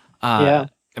 yeah.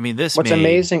 I mean, what's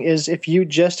amazing is if you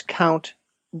just count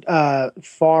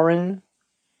foreign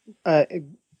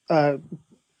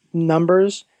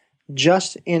numbers,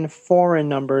 just in foreign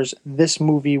numbers, this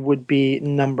movie would be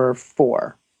number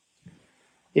 4.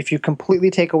 If you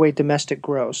completely take away domestic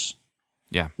gross,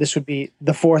 this would be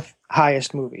the 4th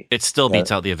highest movie. It still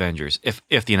beats out the Avengers if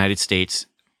the United States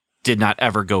did not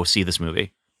ever go see this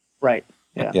movie. Right.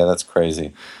 Yeah. Yeah, that's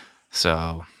crazy.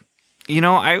 So,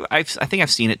 I think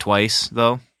I've seen it twice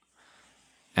though,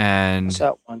 and I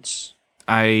saw it once.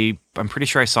 I'm pretty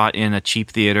sure I saw it in a cheap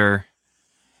theater,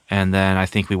 and then I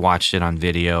think we watched it on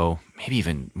video, maybe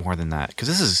even more than that, because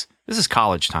this is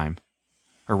college time,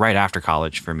 or right after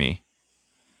college for me.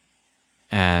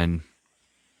 And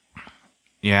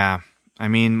yeah, I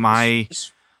mean my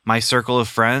circle of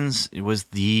friends, it was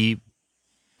the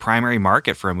primary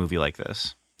market for a movie like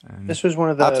this. And this was one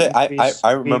of the movies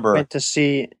I remember we went to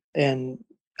see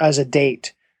as a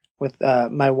date with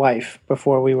my wife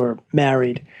before we were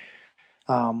married.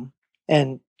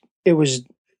 And it was,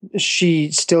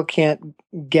 she still can't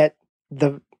get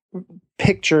the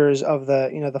pictures of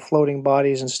the floating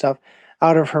bodies and stuff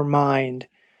out of her mind.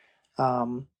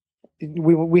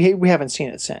 We haven't seen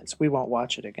it since. We won't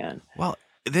watch it again. Well,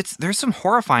 there's some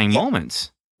horrifying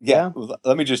moments. Yeah.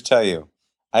 Let me just tell you,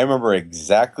 I remember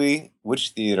exactly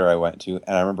which theater I went to,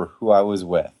 and I remember who I was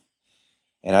with.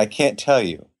 And I can't tell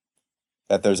you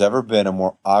that there's ever been a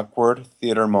more awkward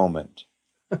theater moment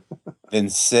than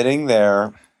sitting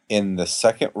there in the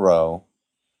second row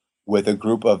with a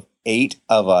group of 8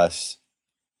 of us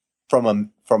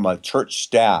from a church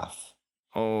staff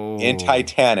in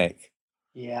Titanic.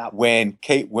 Yeah. When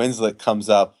Kate Winslet comes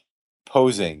up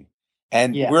posing,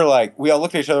 and we're like, we all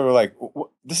looked at each other. We're like,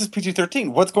 this is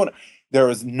PG-13. What's going on? There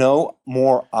was no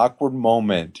more awkward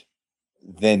moment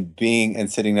than being and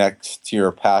sitting next to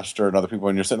your pastor and other people,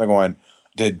 and you're sitting there going,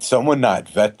 did someone not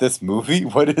vet this movie?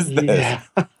 What is this? Yeah.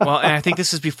 Well, and I think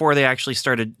this is before they actually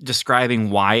started describing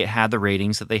why it had the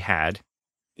ratings that they had.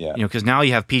 Yeah. Because now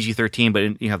you have PG-13,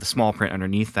 but you have the small print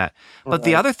underneath that. But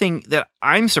the other thing that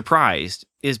I'm surprised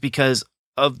is because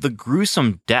of the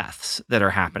gruesome deaths that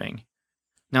are happening.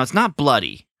 Now, it's not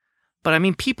bloody, but I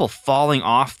mean, people falling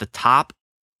off the top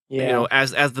Yeah. You know,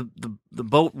 as the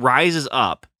boat rises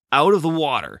up out of the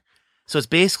water. So it's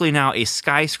basically now a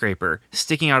skyscraper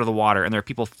sticking out of the water, and there are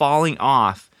people falling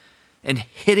off and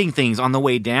hitting things on the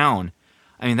way down.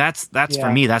 I mean, that's for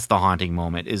me, that's the haunting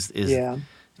moment is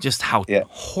just how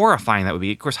horrifying that would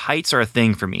be. Of course, heights are a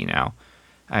thing for me now.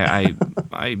 I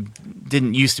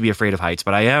didn't used to be afraid of heights,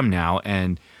 but I am now,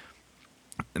 and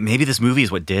maybe this movie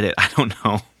is what did it. I don't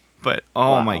know, but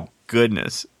my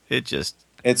goodness,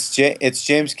 it's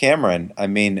James Cameron. I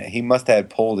mean, he must have had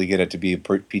pull to get it to be a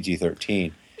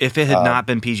PG-13. If it had not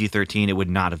been PG-13, it would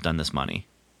not have done this money.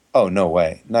 Oh, no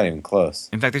way. Not even close.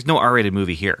 In fact, there's no R-rated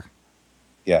movie here.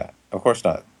 Yeah, of course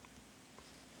not.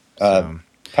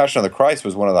 Passion of the Christ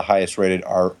was one of the highest rated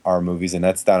R movies, and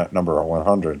that's down at number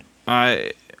 100.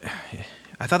 I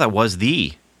thought that was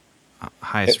the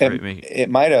highest rated.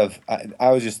 It might have. I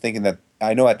was just thinking that,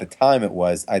 I know at the time it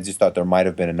was. I just thought there might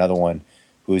have been another one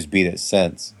who's beat it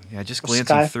since. Yeah, just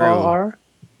glancing Skyfall through. R?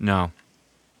 No.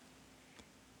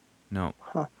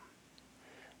 Huh.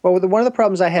 Well, one of the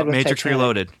problems I had with Matrix Titanic,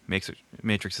 Reloaded.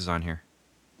 Matrix is on here.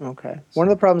 Okay. One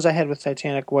of the problems I had with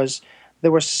Titanic was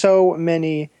there were so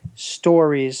many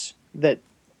stories that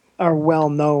are well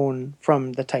known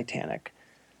from the Titanic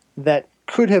that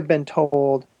could have been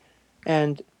told,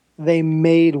 and they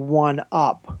made one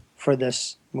up for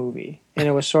this movie. And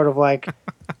it was sort of like,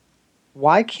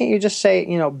 why can't you just say,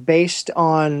 based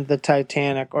on the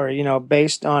Titanic, or,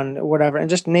 based on whatever, and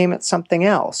just name it something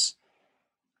else?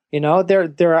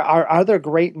 There are other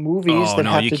great movies that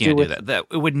have to do with that. That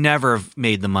it would never have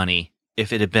made the money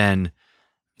if it had been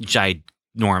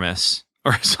ginormous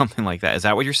or something like that. Is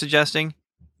that what you're suggesting?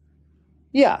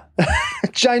 Yeah,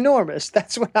 ginormous.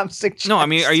 That's what I'm suggesting. No, I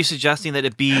mean, are you suggesting that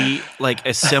it be like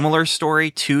a similar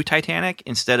story to Titanic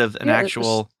instead of an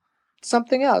actual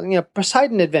something else?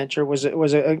 Poseidon Adventure was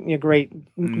a great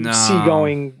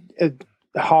seagoing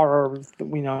horror,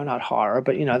 not horror,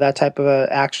 but that type of a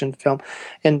action film,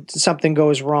 and something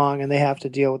goes wrong and they have to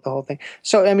deal with the whole thing.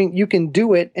 So I mean, you can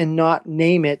do it and not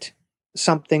name it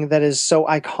something that is so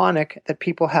iconic that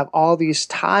people have all these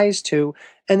ties to,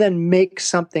 and then make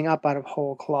something up out of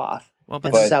whole cloth. Well,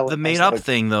 but the made up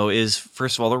thing though is,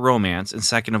 first of all, the romance, and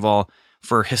second of all,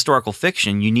 for historical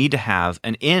fiction, you need to have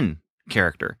an in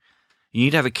character. You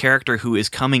need to have a character who is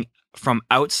coming from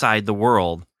outside the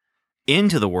world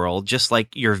into the world, just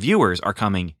like your viewers are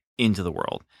coming into the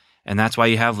world. And that's why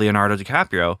you have Leonardo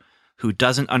DiCaprio, who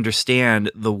doesn't understand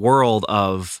the world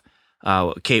of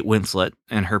Kate Winslet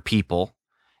and her people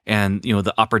and,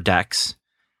 the upper decks,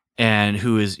 and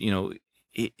who is,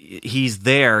 he's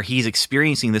there, he's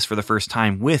experiencing this for the first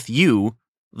time with you,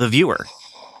 the viewer.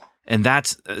 And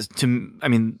that's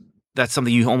that's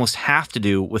something you almost have to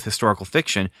do with historical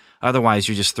fiction. Otherwise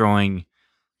you're just throwing,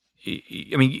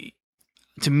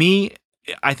 to me,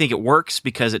 I think it works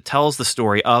because it tells the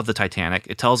story of the Titanic.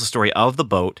 It tells the story of the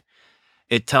boat.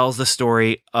 It tells the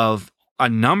story of a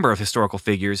number of historical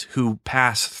figures who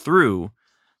pass through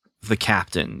the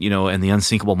captain, and the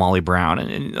unsinkable Molly Brown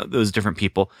and those different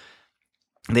people.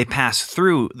 They pass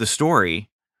through the story,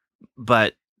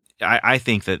 but I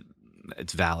think that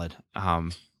it's valid.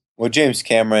 Well, James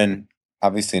Cameron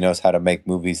obviously knows how to make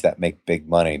movies that make big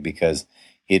money, because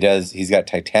he's got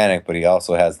Titanic, but he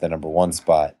also has the number one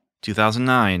spot.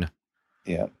 2009.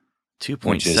 Yeah.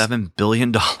 $2.7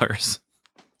 billion.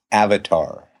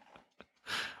 Avatar.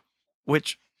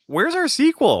 Where's our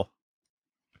sequel?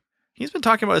 He's been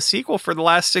talking about a sequel for the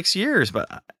last 6 years,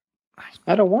 but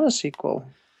I don't want a sequel.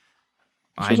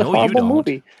 I know you don't.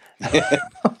 Movie.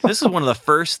 This is one of the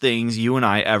first things you and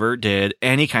I ever did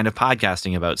any kind of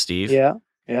podcasting about, Steve. Yeah.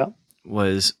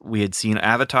 Was we had seen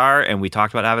Avatar, and we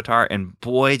talked about Avatar, and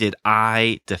boy, did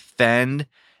I defend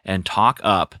and talk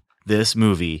up this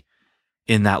movie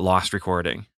in that lost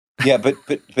recording. Yeah, but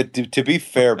to be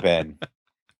fair, Ben,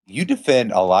 you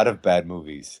defend a lot of bad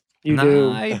movies. You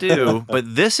do. I do,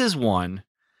 but this is one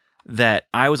that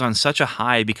I was on such a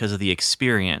high because of the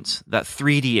experience, that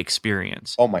 3D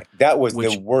experience. Oh my, that was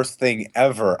the worst thing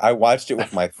ever. I watched it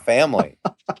with my family.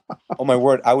 Oh my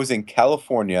word, I was in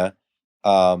California,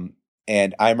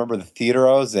 and I remember the theater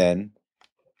I was in,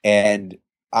 and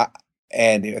I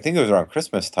think it was around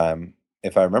Christmas time,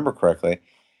 if I remember correctly.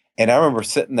 And I remember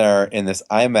sitting there in this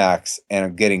IMAX and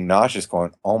I'm getting nauseous,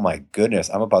 going, oh my goodness,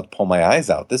 I'm about to pull my eyes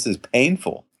out. This is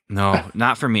painful. No,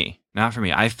 not for me. Not for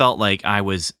me. I felt like I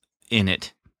was in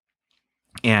it.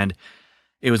 And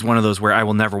it was one of those where I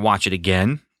will never watch it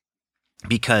again,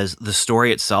 because the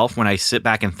story itself, when I sit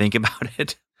back and think about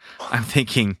it, I'm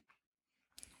thinking,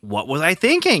 what was I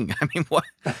thinking? I mean, what?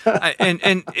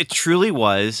 And it truly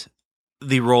was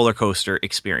the roller coaster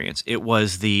experience. It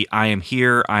was I am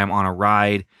here, I am on a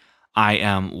ride, I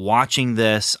am watching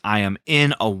this. I am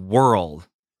in a world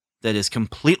that is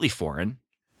completely foreign.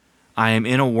 I am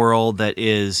in a world that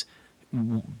is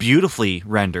beautifully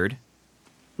rendered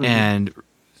and,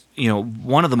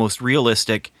 one of the most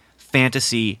realistic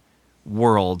fantasy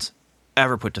worlds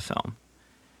ever put to film.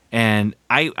 And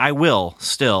I will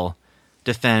still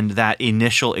defend that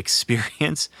initial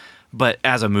experience, but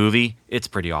as a movie, it's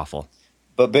pretty awful.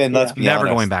 But Ben, let's be never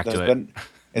honest. Going back to it.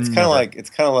 It's kind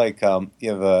of like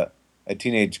you have a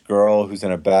teenage girl who's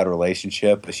in a bad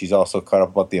relationship, but she's also caught up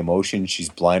about the emotion. She's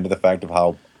blind to the fact of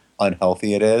how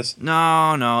unhealthy it is.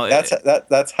 No.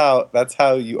 That's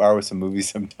how you are with some movies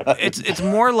sometimes. It's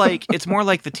more like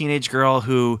the teenage girl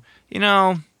who,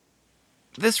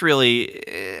 this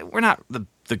really, we're not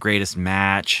the greatest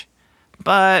match,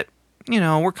 but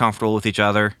we're comfortable with each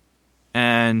other,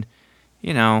 and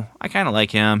I kind of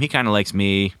like him, he kind of likes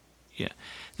me. Yeah,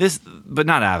 but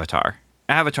not Avatar.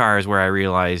 Avatar is where I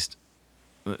realized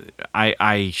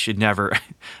I should never.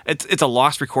 It's a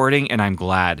lost recording, and I'm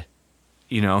glad.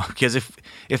 Because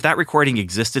if that recording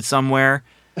existed somewhere,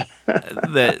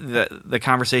 the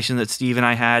conversation that Steve and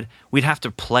I had, we'd have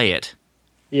to play it.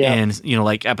 Yeah. And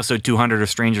like episode 200 of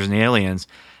Strangers and Aliens,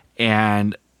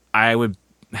 and I would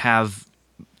have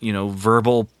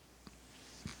verbal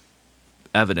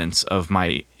evidence of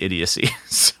my idiocy.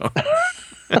 So,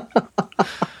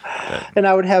 and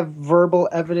I would have verbal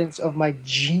evidence of my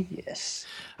genius.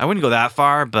 I wouldn't go that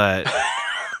far, but.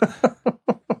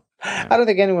 I don't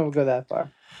think anyone would go that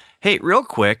far. Hey, real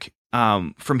quick,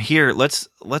 from here, let's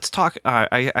talk.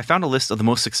 I found a list of the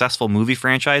most successful movie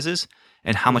franchises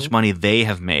and how much money they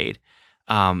have made.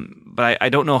 But I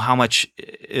don't know how much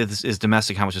is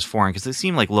domestic, how much is foreign, because they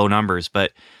seem like low numbers.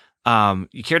 But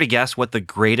you care to guess what the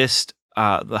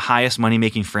highest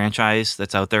money-making franchise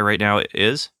that's out there right now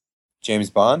is? James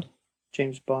Bond?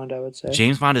 James Bond, I would say.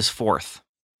 James Bond is fourth.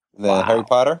 Then Harry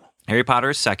Potter? Harry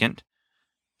Potter is second.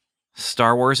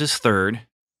 Star Wars is third.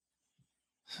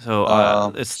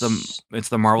 So it's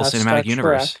the Marvel Cinematic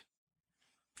Universe.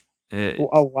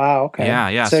 Oh wow! Okay.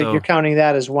 Yeah. So you're counting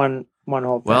that as one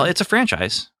whole thing. Well, it's a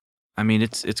franchise. I mean,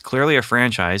 it's clearly a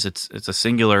franchise. It's a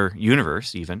singular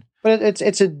universe, even. But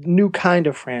it's a new kind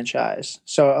of franchise.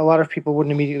 So a lot of people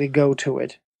wouldn't immediately go to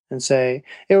it and say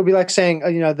it would be like saying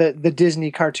the Disney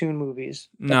cartoon movies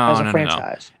as a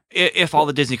franchise. No. If all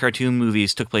the Disney cartoon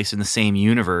movies took place in the same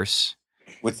universe.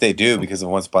 Which they do because of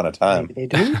Once Upon a Time. They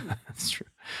do? That's true.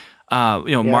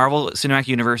 Marvel Cinematic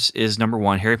Universe is number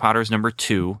 1. Harry Potter is number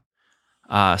 2.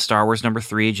 Star Wars number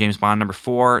 3. James Bond number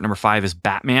 4. Number 5 is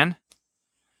Batman.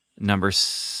 Number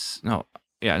 6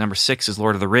 is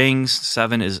Lord of the Rings.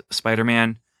 7 is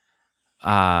Spider-Man.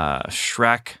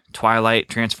 Shrek, Twilight,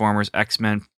 Transformers,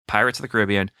 X-Men, Pirates of the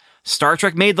Caribbean. Star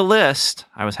Trek made the list.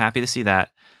 I was happy to see that.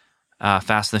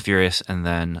 Fast and the Furious, and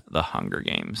then The Hunger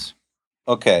Games.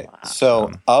 Okay,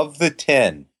 so of the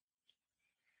 10,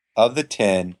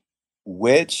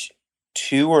 which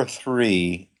 2 or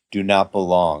 3 do not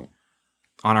belong?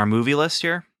 On our movie list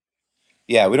here?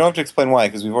 Yeah, we don't have to explain why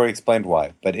because we've already explained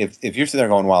why. But if you're sitting there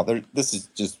going, wow, this is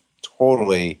just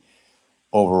totally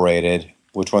overrated,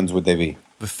 which ones would they be?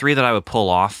 The 3 that I would pull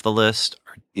off the list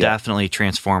are definitely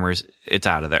Transformers. It's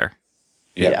out of there.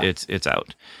 Yeah. It's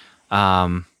out.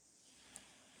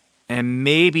 And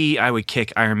maybe I would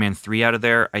kick Iron Man 3 out of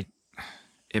there.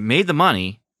 It made the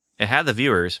money. It had the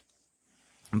viewers.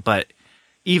 But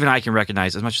even I can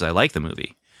recognize, as much as I like the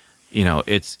movie,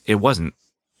 it wasn't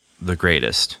the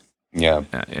greatest. Yeah.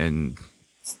 And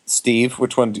Steve,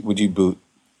 which one would you boot?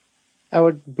 I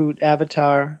would boot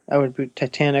Avatar. I would boot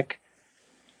Titanic.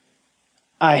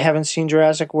 I haven't seen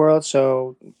Jurassic World,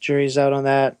 so jury's out on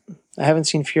that. I haven't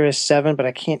seen Furious 7, but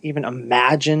I can't even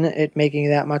imagine it making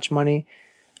that much money.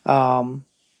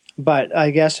 But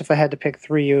I guess if I had to pick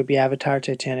 3, it would be Avatar,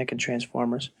 Titanic, and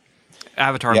Transformers.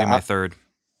 Avatar would be my third.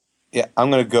 Yeah,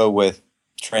 I'm going to go with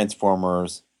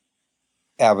Transformers,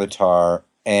 Avatar,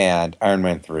 and Iron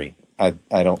Man 3. I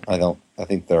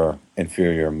think they're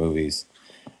inferior movies.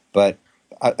 But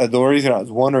the reason I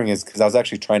was wondering is because I was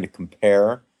actually trying to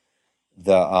compare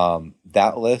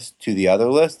that list to the other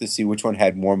list to see which one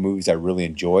had more movies I really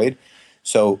enjoyed.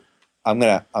 So I'm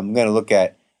gonna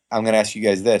ask you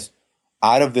guys this: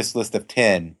 out of this list of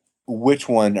 10, which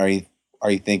one are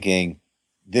you thinking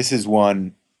this is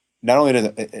one? Not only does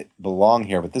it belong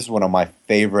here, but this is one of my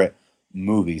favorite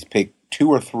movies. Pick 2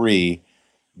 or 3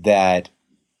 that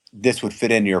this would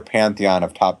fit into your pantheon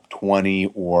of top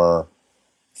 20 or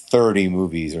 30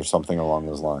 movies or something along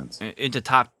those lines. Into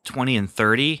top 20 and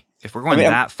 30? If we're going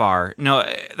that far. No,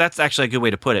 that's actually a good way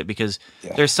to put it because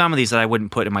there's some of these that I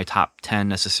wouldn't put in my top 10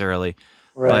 necessarily.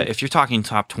 Right. But if you're talking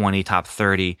top 20, top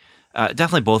 30,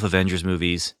 Definitely both Avengers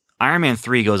movies. Iron Man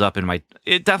 3 goes up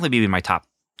it'd definitely be in my top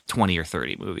 20 or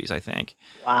 30 movies, I think.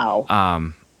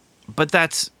 Wow. But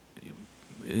that's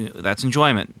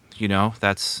enjoyment,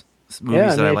 That's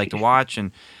movies that I like to watch.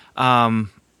 And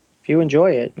if you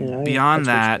enjoy it, beyond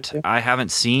that, I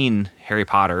haven't seen Harry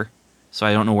Potter, so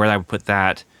I don't know where I would put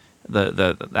that.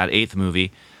 That eighth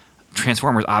movie.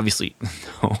 Transformers, obviously,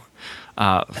 no.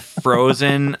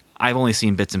 Frozen, I've only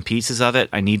seen bits and pieces of it.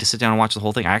 I need to sit down and watch the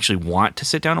whole thing. I actually want to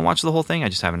sit down and watch the whole thing. I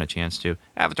just haven't had a chance to.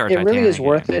 Avatar, it really is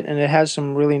worth it, and it has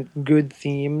some really good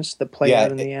themes that play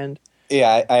out in the end.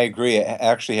 Yeah, I agree. It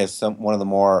actually has one of the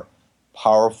more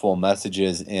powerful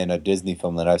messages in a Disney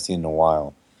film that I've seen in a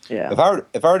while. Yeah.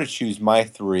 If I were to choose my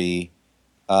three,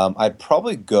 I'd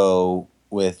probably go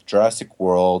with Jurassic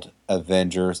World,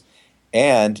 Avengers,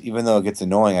 and even though it gets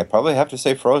annoying, I'd probably have to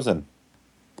say Frozen.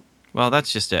 Well,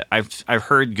 that's just it. I've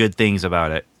heard good things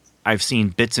about it. I've seen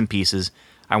bits and pieces.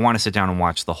 I want to sit down and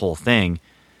watch the whole thing,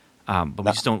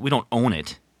 but we don't own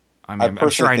it. I'm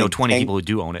sure I know 20 people who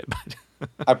do own it. But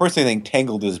I personally think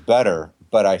Tangled is better,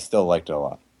 but I still liked it a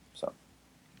lot. So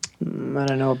I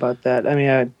don't know about that. I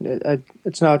mean,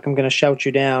 it's not like I'm going to shout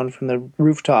you down from the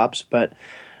rooftops, but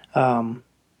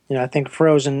I think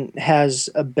Frozen has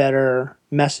a better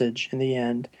message in the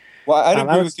end. Well, I'd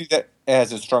agree with you that it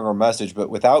has a stronger message, but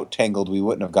without Tangled, we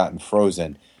wouldn't have gotten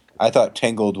Frozen. I thought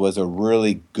Tangled was a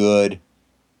really good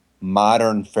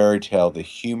modern fairy tale. The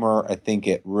humor, I think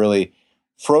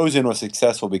Frozen was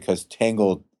successful because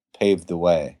Tangled paved the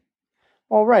way.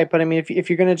 Well, right, but I mean, if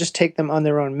you're going to just take them on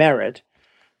their own merit,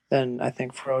 then I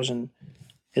think Frozen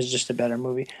is just a better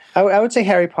movie. I would say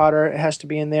Harry Potter has to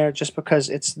be in there just because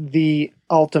it's the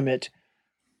ultimate,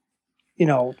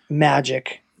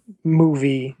 magic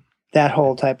movie, that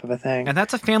whole type of a thing. And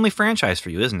that's a family franchise for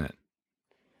you, isn't it?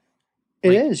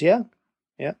 It is, yeah.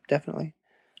 Yeah, definitely.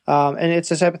 And it's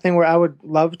the type of thing where I would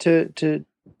love to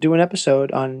do an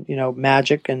episode on,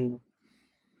 magic and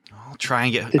I'll try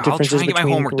and get my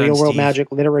homework done, real world Steve.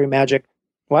 magic, literary magic.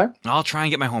 What? I'll try and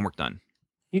get my homework done.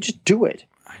 You just do it.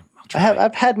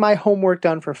 I've had my homework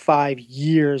done for 5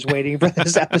 years waiting for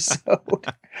this episode.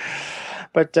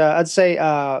 But I'd say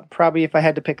probably if I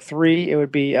had to pick three, it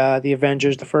would be the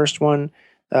Avengers, the first one,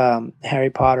 Harry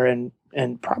Potter,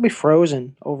 and probably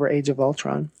Frozen over Age of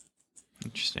Ultron.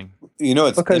 Interesting.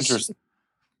 It's interesting.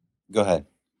 Go ahead.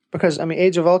 Because, I mean,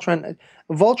 Age of Ultron,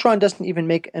 Voltron doesn't even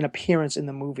make an appearance in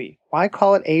the movie. Why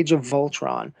call it Age of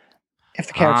Voltron if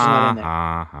the character's not in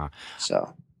there?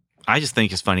 So I just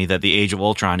think it's funny that the Age of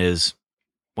Ultron is,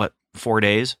 4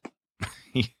 days?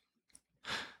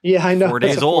 Yeah, I know. 4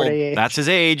 days old. That's his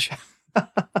age.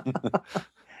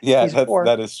 Yeah,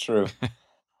 that is true.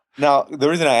 Now, the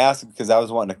reason I asked is because I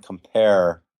was wanting to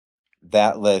compare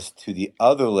that list to the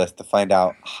other list to find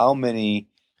out how many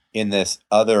in this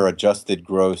other adjusted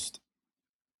gross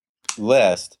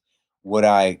list would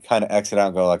I kind of exit out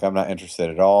and go like, I'm not interested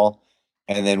at all.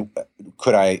 And then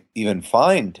could I even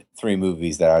find three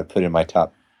movies that I'd put in my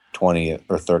top 20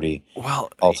 or 30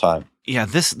 all time? Yeah,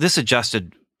 this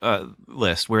adjusted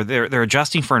list where they're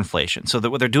adjusting for inflation. So that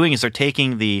what they're doing is they're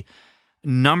taking the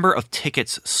number of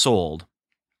tickets sold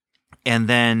and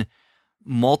then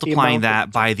multiplying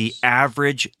that by the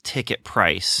average ticket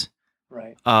price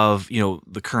of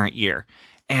the current year.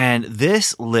 And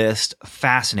this list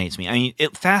fascinates me. I mean,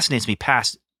 it fascinates me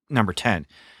past number 10.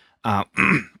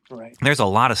 Right. There's a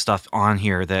lot of stuff on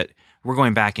here that we're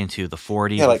going back into the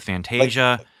 40s with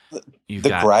Fantasia.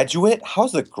 The Graduate?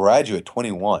 How's The Graduate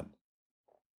 21?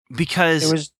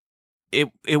 Because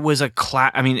it was a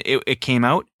class. I mean, it came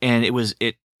out and it was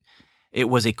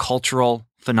a cultural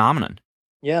phenomenon.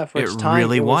 Yeah, for its time, it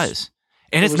really was.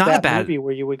 And it's not a bad movie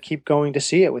where you would keep going to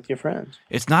see it with your friends.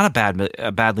 It's not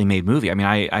a badly made movie. I mean,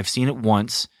 I've seen it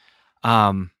once,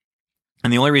 and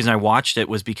the only reason I watched it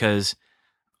was because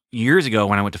years ago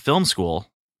when I went to film school,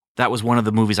 that was one of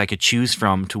the movies I could choose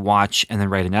from to watch and then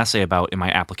write an essay about in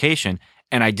my application.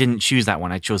 And I didn't choose that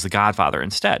one. I chose The Godfather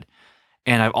instead.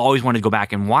 And I've always wanted to go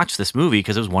back and watch this movie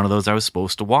because it was one of those I was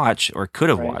supposed to watch or could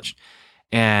have watched.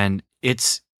 And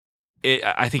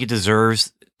I think it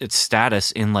deserves its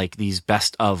status in like these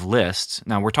best of lists.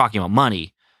 Now we're talking about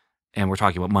money, and we're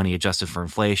talking about money adjusted for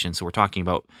inflation. So we're talking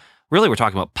about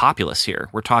populace here.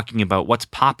 We're talking about what's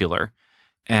popular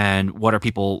and what are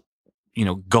people,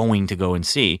 going to go and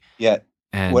see. Yeah.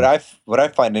 And what I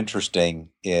find interesting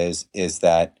is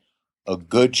that a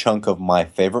good chunk of my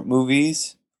favorite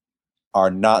movies are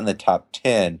not in the top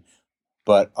 10,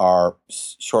 but are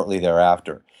shortly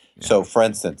thereafter. Yeah. So, for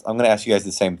instance, I'm going to ask you guys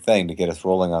the same thing to get us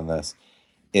rolling on this.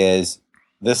 Is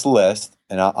this list,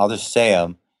 and I'll just say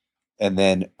them, and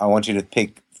then I want you to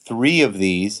pick three of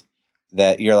these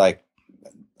that you're like,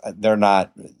 they're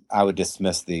not, I would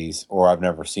dismiss these, or I've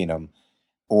never seen them,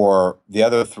 or the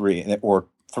other three, or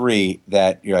three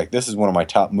that you're like, this is one of my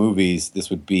top movies.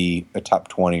 This would be a top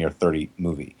 20 or 30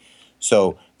 movie.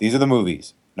 So these are the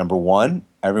movies. Number one,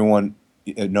 everyone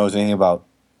knows anything about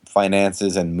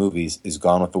finances and movies, is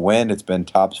Gone with the Wind. It's been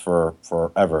tops for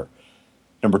forever.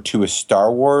 Number two is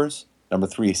Star Wars. Number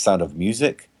three is Sound of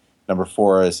Music. Number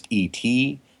four is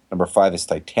E.T. Number five is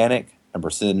Titanic. Number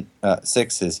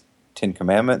six is Ten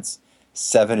Commandments.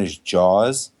 7 is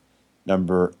Jaws.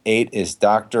 Number 8 is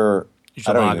Dr.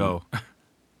 Zhivago.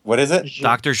 What is it?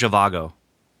 Dr. Zhivago.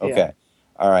 Okay. Yeah.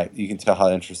 All right. You can tell how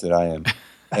interested I am.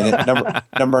 And then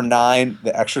number 9,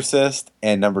 The Exorcist.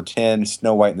 And number 10,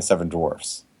 Snow White and the Seven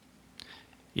Dwarfs.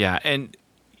 Yeah. And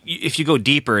if you go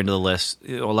deeper into the list,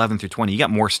 11 through 20, you got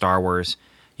more Star Wars.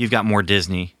 You've got more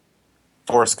Disney.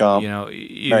 Forrest Gump.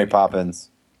 Mary Poppins.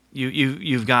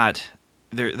 You've got...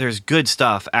 There's good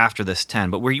stuff after this 10,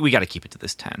 but we got to keep it to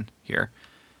this 10 here.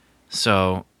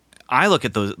 So I look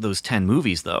at those 10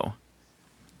 movies, though.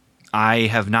 I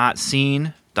have not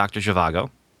seen Dr.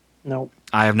 Zhivago. Nope.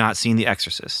 I have not seen The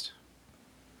Exorcist.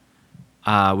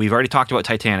 We've already talked about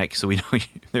Titanic, so we know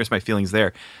there's my feelings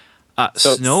there.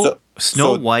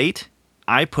 Snow White,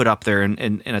 I put up there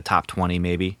in a top 20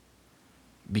 maybe,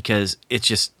 because it's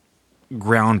just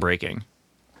groundbreaking.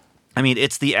 I mean,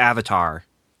 it's the Avatar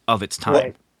of its time.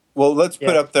 Right. Well, let's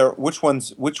put up there. Which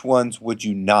ones would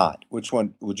you not? Which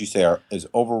one would you say is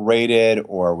overrated,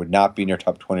 or would not be in your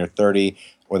top 20 or 30,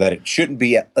 or that it shouldn't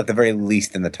be at the very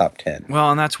least in the top 10? Well,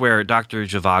 and that's where Dr.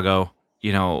 Zhivago,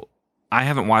 I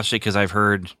haven't watched it because I've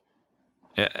heard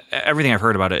everything I've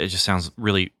heard about it. It just sounds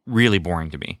really, really boring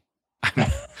to me.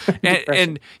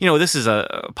 and this is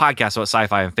a podcast about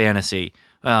sci-fi and fantasy.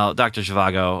 Well, Dr.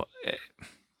 Zhivago,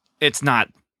 it's not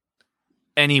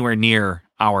anywhere near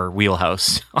our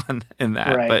wheelhouse in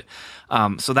that. Right.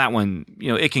 But so that one,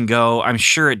 it can go. I'm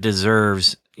sure it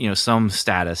deserves, some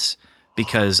status,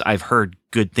 because I've heard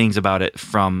good things about it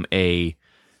from a,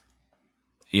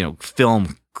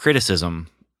 film criticism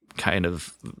kind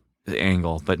of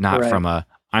angle, but not from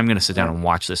I'm going to sit down and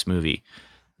watch this movie.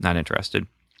 Not interested.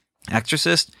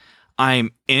 Exorcist,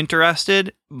 I'm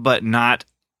interested, but not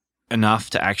enough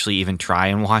to actually even try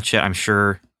and watch it. I'm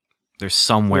sure there's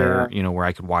somewhere, where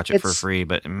I could watch it for free,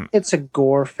 but it's a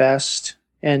gore fest,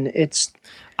 and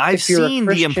I've seen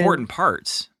the important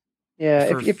parts.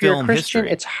 Yeah, if you're a Christian,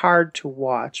 it's hard to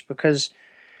watch because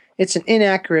it's an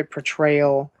inaccurate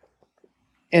portrayal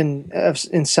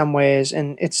in some ways,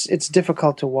 and it's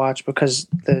difficult to watch because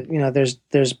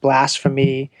there's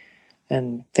blasphemy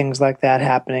and things like that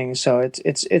happening. So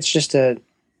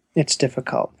it's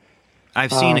difficult.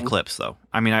 I've seen a clips though.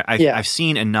 I mean, I've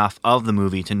seen enough of the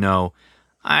movie to know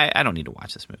I don't need to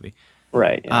watch this movie.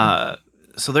 Right. Yeah.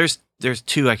 So there's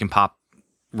 2 I can pop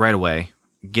right away.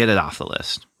 Get it off the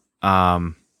list.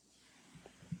 Yeah.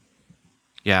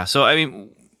 So I mean,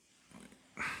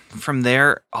 from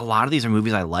there, a lot of these are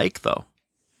movies I like though.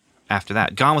 After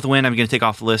that, Gone with the Wind, I'm going to take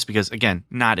off the list because again,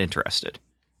 not interested.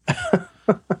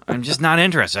 I'm just not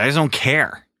interested. I just don't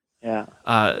care. Yeah.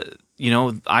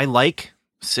 I like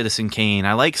Citizen Kane.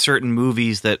 I like certain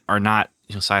movies that are not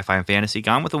sci-fi and fantasy.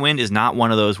 Gone with the Wind is not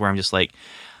one of those where I'm just like,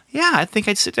 yeah, I think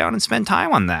I'd sit down and spend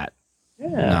time on that. Yeah.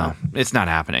 No, it's not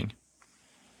happening.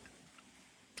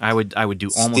 I would do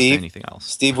almost anything else.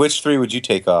 Steve, which 3 would you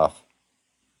take off?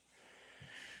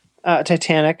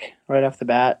 Titanic, right off the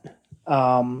bat.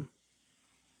 The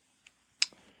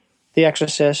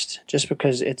Exorcist, just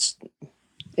because it's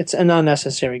an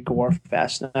unnecessary gore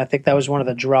fest, and I think that was one of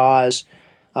the draws.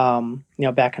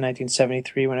 Back in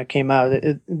 1973 when it came out,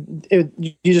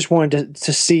 you just wanted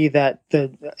to see that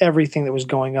everything that was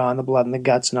going on, the blood and the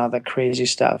guts and all that crazy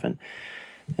stuff, and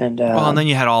then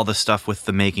you had all the stuff with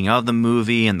the making of the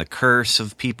movie and the curse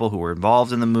of people who were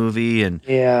involved in the movie, and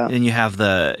then you have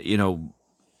the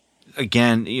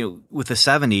again with the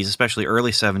 70s, especially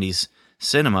early 70s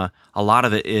cinema, a lot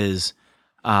of it is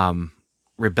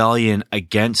rebellion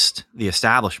against the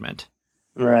establishment.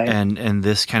 Right. And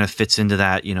this kind of fits into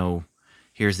that,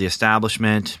 here's the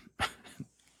establishment,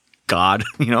 God,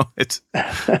 it's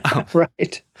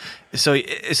right.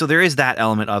 So there is that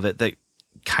element of it that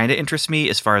kind of interests me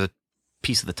as far as a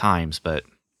piece of the times, but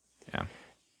yeah.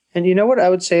 And you know what I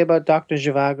would say about Dr.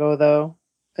 Zhivago though,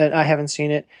 and I haven't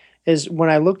seen it, is when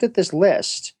I looked at this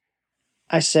list,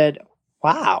 I said,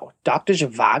 wow, Dr.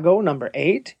 Zhivago, number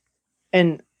 8.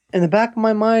 And in the back of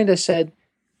my mind, I said,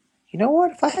 you know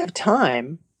what? If I have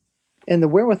time and the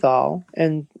wherewithal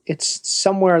and it's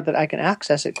somewhere that I can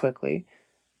access it quickly,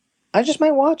 I just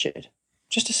might watch it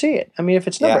just to see it. I mean, if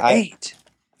it's number 8.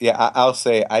 Yeah, I'll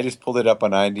say I just pulled it up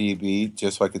on IMDb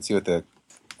just so I could see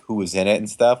who was in it and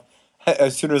stuff.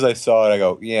 As soon as I saw it, I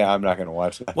go, yeah, I'm not going to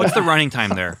watch that. What's the running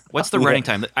time there? What's the running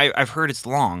time? I've heard it's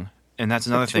long, and that's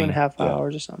another thing. 2.5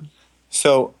 hours or something.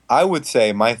 So I would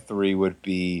say my 3 would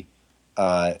be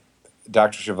Dr.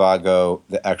 Zhivago,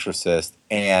 The Exorcist,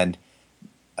 and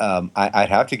I'd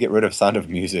have to get rid of Sound of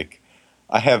Music.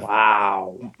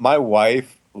 Wow. My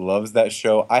wife loves that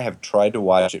show. I have tried to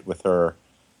watch it with her,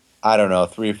 I don't know,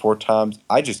 3 or 4 times.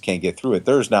 I just can't get through it.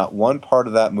 There's not one part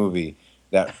of that movie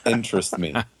that interests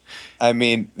me. I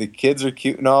mean, the kids are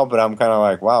cute and all, but I'm kind of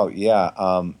like, wow, yeah,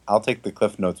 I'll take the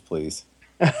Cliff Notes, please.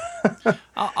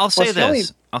 I'll say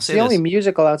this. It's the only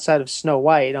musical outside of Snow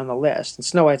White on the list. And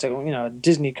Snow White's a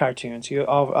Disney cartoon, so you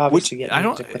obviously get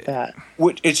music with that.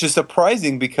 Which it's just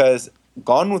surprising because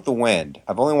Gone with the Wind,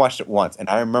 I've only watched it once, and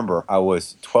I remember I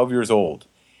was 12 years old,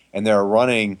 and they were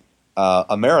running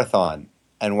a marathon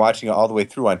and watching it all the way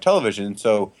through on television.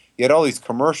 So you had all these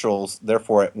commercials,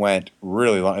 therefore it went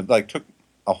really long. It took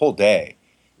a whole day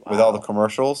with all the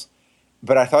commercials.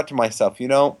 But I thought to myself,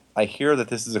 I hear that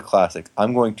this is a classic.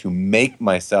 I'm going to make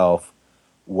myself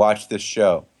watch this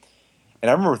show.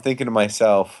 And I remember thinking to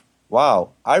myself,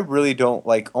 wow, I really don't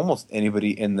like almost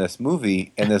anybody in this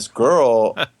movie. And this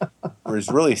girl was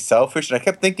really selfish. And I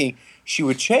kept thinking she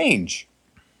would change.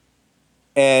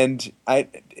 And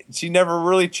she never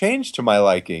really changed to my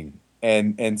liking.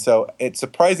 And so it's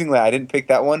surprisingly I didn't pick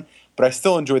that one, but I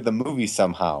still enjoyed the movie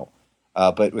somehow.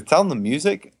 But with Sound of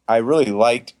Music, I really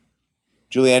liked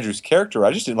Julie Andrews' character.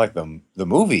 I just didn't like the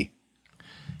movie.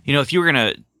 If you were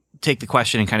going to take the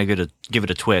question and kind of give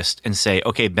it a twist and say,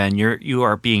 okay, Ben, you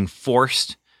are being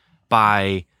forced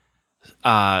by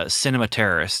cinema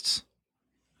terrorists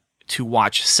to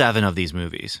watch 7 of these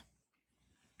movies.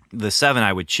 The 7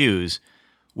 I would choose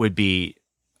would be,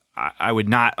 I would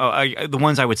not, the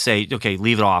ones I would say, okay,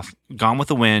 leave it off. Gone with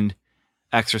the Wind,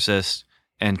 Exorcist,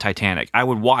 and Titanic. I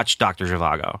would watch Dr.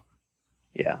 Zhivago.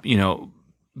 Yeah.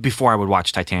 Before I would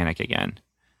watch Titanic again.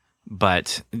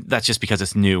 But that's just because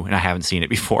it's new and I haven't seen it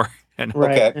before.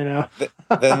 Right. Okay.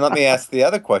 Then let me ask the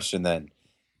other question then.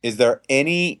 Is there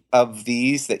any of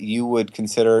these that you would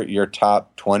consider your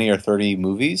top 20 or 30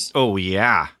 movies? Oh,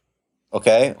 yeah.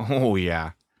 Okay. Oh,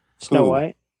 yeah. Snow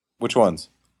White? Which ones?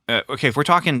 Okay, if we're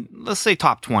talking, let's say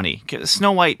top 20.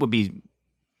 Snow White would be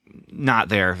not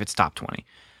there if it's top 20.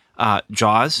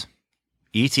 Jaws,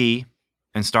 E.T.,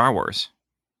 and Star Wars.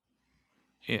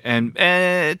 And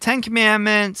 10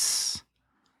 Commandments,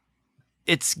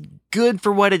 it's good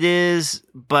for what it is,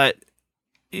 but,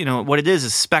 what it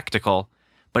is spectacle,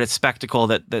 but it's spectacle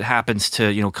that happens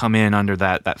to, come in under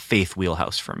that faith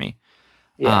wheelhouse for me.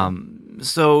 Yeah.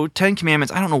 So 10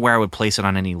 Commandments, I don't know where I would place it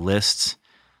on any lists,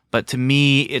 but to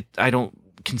me, I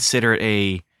don't consider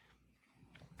it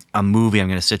a movie I'm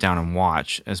going to sit down and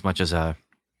watch as much as a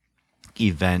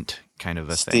event kind of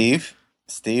a thing.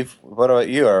 Steve, what about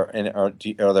you? Are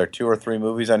there 2 or 3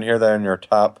 movies on here that are in your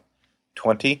top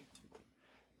 20?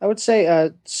 I would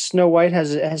say Snow White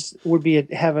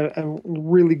have a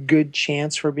really good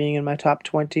chance for being in my top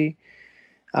 20.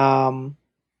 Although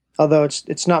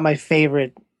it's not my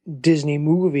favorite Disney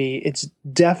movie, it's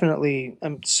definitely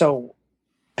so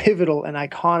pivotal and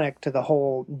iconic to the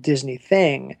whole Disney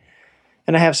thing,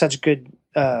 and I have such good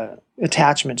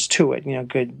attachments to it.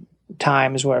 Good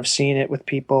times where I've seen it with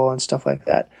people and stuff like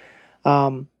that.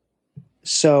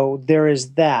 So there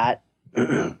is that.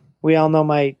 We all know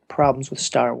my problems with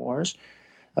Star Wars,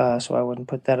 so I wouldn't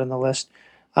put that on the list.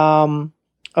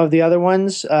 Of the other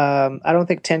ones, I don't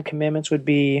think 10 Commandments would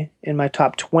be in my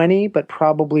top 20, but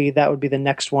probably that would be the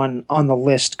next one on the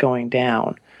list going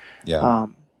down. Yeah.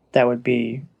 That would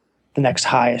be the next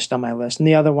highest on my list. And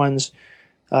the other ones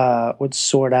would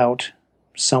sort out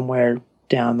somewhere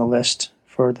down the list,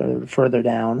 further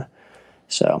down.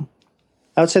 So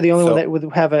I would say the only one that would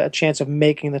have a chance of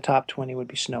making the top 20 would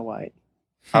be Snow White.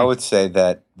 I would say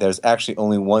that there's actually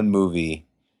only one movie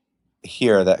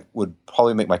here that would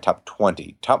probably make my top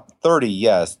 20. Top 30,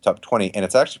 yes. Top 20. And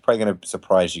it's actually probably going to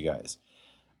surprise you guys.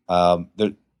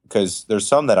 Because there's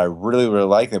some that I really, really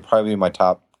like. They're probably in my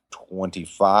top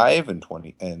 25 and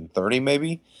 20 and 30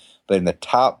 maybe. But in the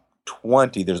top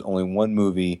 20, there's only one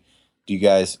movie. Do you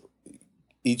guys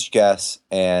each guess?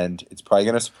 And it's probably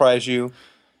going to surprise you.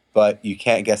 But you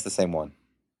can't guess the same one.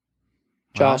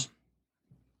 Josh?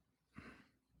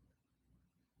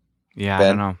 Yeah,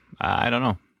 Ben? I don't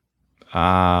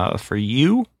know. For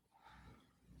you,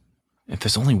 if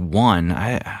there's only one,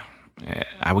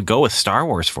 I would go with Star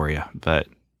Wars for you, but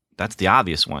that's the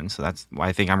obvious one, so that's why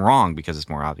I think I'm wrong, because it's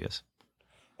more obvious.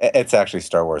 It's actually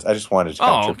Star Wars. I just wanted to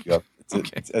kind of trip you up.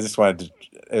 Okay. I just wanted to.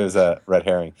 a red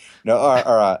herring.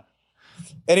 No,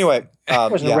 anyway,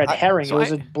 it wasn't a red herring. It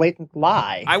was a blatant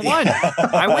lie. I won.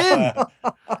 I win.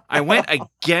 I went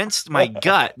against my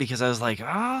gut because I was like,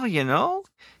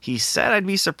 he said I'd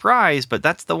be surprised, but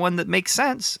that's the one that makes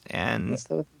sense. And that's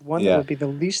the one that would be the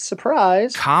least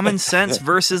surprised. Common sense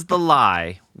versus the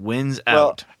lie wins out.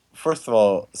 Well, first of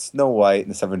all, Snow White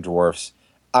and the Seven Dwarfs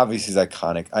obviously is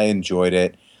iconic. I enjoyed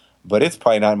it, but it's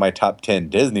probably not in my top 10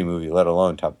 Disney movie, let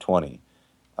alone top 20.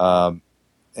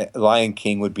 Lion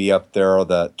King would be up there, or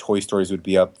the Toy Stories would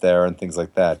be up there, and things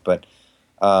like that. But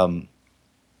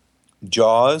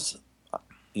Jaws,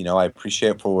 I appreciate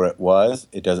it for what it was.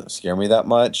 It doesn't scare me that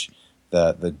much.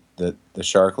 The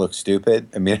shark looks stupid.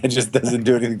 I mean, it just doesn't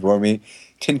do anything for me.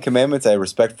 Ten Commandments, I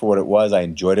respect for what it was. I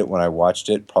enjoyed it when I watched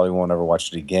it. Probably won't ever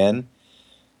watch it again.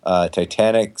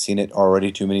 Titanic, seen it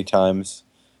already too many times.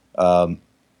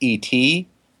 E.T.,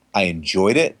 I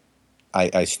enjoyed it.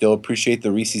 I still appreciate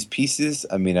the Reese's Pieces.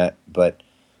 I mean, but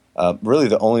really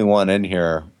the only one in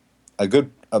here,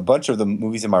 a bunch of the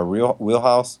movies in my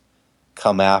wheelhouse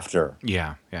come after.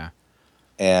 Yeah.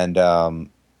 And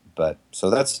but so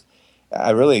that's,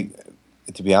 I really,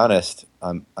 to be honest,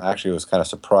 I actually was kind of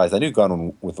surprised. I knew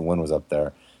Gone with the Wind was up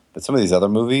there, but some of these other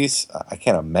movies, I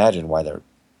can't imagine why they're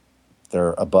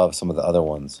above some of the other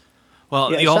ones.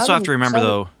 Well, you also have to remember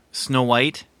though, Snow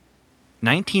White,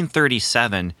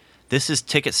 1937. This is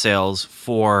ticket sales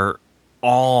for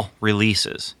all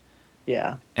releases.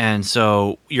 Yeah. And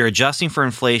so you're adjusting for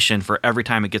inflation for every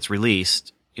time it gets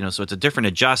released, so it's a different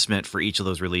adjustment for each of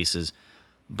those releases.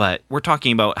 But we're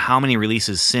talking about how many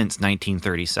releases since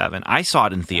 1937. I saw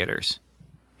it in theaters.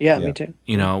 Yeah, me too.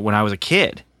 When I was a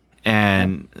kid.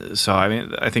 And so,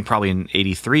 I think probably in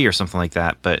 83 or something like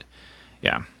that. But,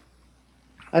 yeah.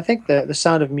 I think the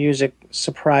Sound of Music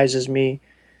surprises me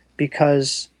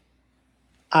because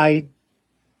I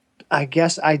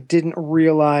guess I didn't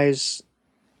realize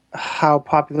how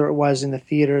popular it was in the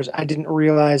theaters. I didn't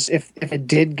realize if it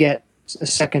did get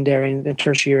secondary and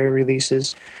tertiary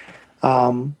releases.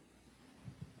 That's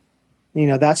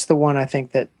the one I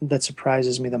think that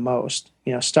surprises me the most.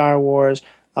 Star Wars,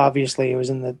 obviously it was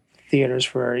in the theaters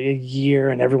for a year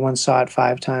and everyone saw it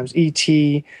 5 times.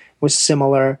 E.T. was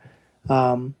similar.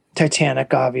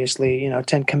 Titanic, obviously,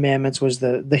 10 Commandments was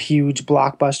the huge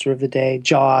blockbuster of the day.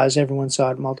 Jaws, everyone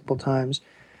saw it multiple times.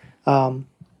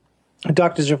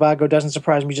 Dr. Zhivago doesn't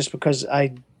surprise me just because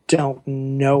I don't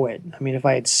know it. I mean, if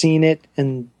I had seen it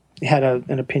and had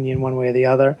an opinion one way or the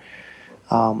other,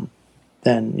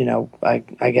 then,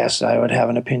 I guess I would have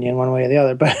an opinion one way or the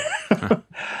other.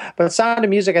 But Sound of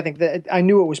Music, I think that I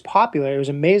knew it was popular. It was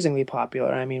amazingly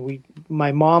popular. I mean,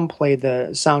 my mom played the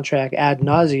soundtrack ad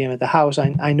nauseum at the house.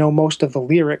 I know most of the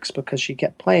lyrics because she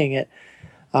kept playing it.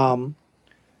 So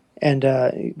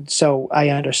I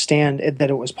understand that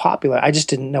it was popular. I just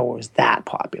didn't know it was that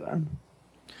popular.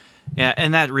 Yeah,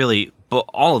 and that really, but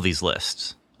all of these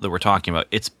lists that we're talking about,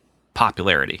 it's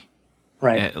popularity.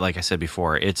 Right. Like I said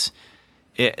before, it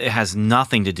has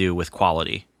nothing to do with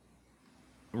quality.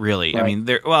 Really. Right. I mean,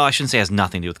 I shouldn't say it has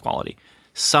nothing to do with quality.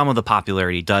 Some of the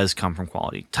popularity does come from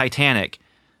quality. Titanic,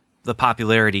 the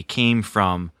popularity came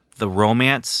from the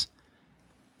romance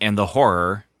and the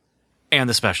horror and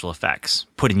the special effects,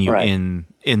 putting you in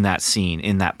that scene,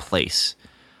 in that place.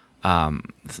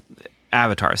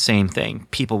 Avatar, same thing.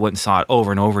 People went and saw it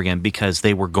over and over again because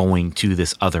they were going to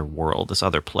this other world, this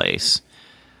other place.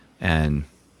 And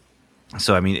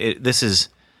so, I mean, this is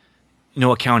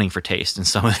no accounting for taste in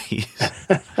some of these.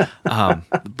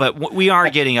 But we are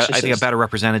getting, I think, a better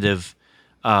representative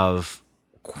of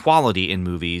quality in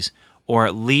movies, or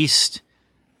at least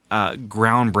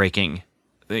groundbreaking.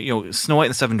 Snow White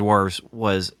and the Seven Dwarfs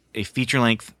was a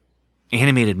feature-length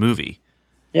animated movie.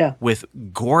 Yeah. With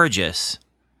gorgeous,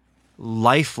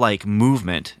 lifelike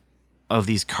movement of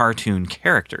these cartoon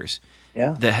characters.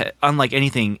 Yeah. That unlike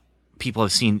anything people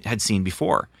had seen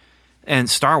before. And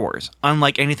Star Wars,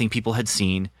 unlike anything people had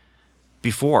seen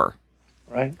before.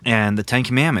 Right. And the 10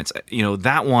 Commandments,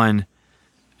 that one,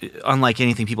 unlike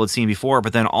anything people had seen before,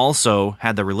 but then also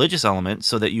had the religious element,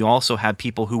 so that you also had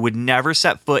people who would never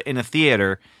set foot in a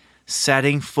theater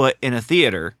setting foot in a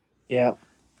theater. Yeah.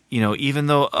 Even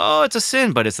though, it's a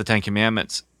sin, but it's the 10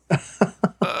 Commandments.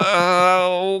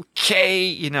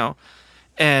 Okay,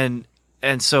 And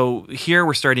so here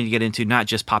we're starting to get into not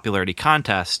just popularity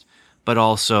contest, but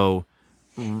also,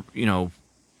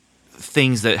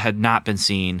 things that had not been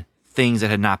seen, things that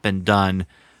had not been done,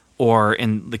 or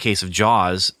in the case of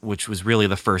Jaws, which was really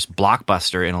the first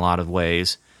blockbuster in a lot of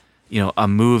ways, a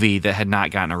movie that had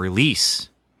not gotten a release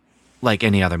like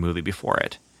any other movie before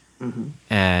it. Mm-hmm.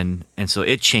 And so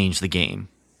it changed the game.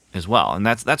 as well. And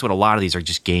that's what a lot of these are,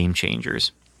 just game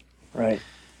changers. Right.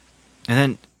 And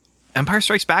then Empire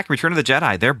Strikes Back and Return of the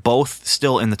Jedi, they're both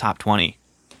still in the top 20.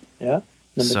 Yeah.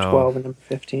 Number 12 and number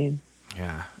 15.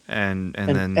 Yeah. And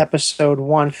then Episode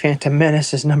 1, Phantom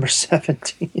Menace, is number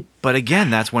 17. But again,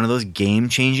 that's one of those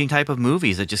game-changing type of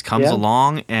movies that just comes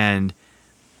along, and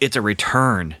it's a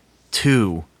return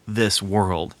to this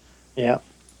world. Yeah.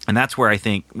 And that's where I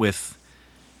think we're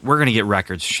going to get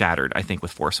records shattered, I think,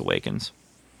 with Force Awakens.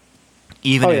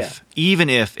 Even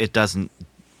if it doesn't,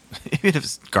 even if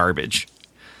it's garbage.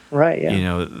 Right, yeah. You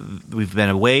know, we've been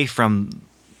away from,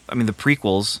 the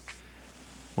prequels.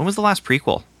 When was the last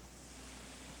prequel?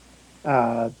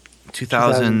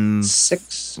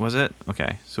 2006. Was it?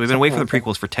 Okay. So we've been away from the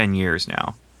prequels for 10 years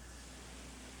now.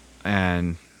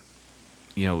 And,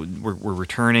 we're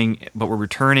returning, but we're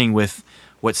returning with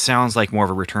what sounds like more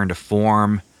of a return to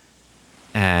form.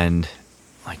 And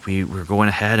like we're going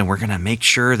ahead and we're going to make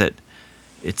sure that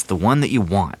it's the one that you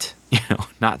want,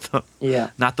 not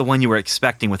the one you were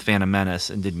expecting with Phantom Menace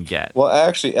and didn't get. Well, I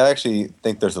actually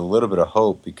think there's a little bit of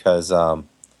hope because a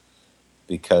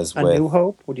new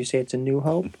hope? Would you say it's a new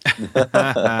hope?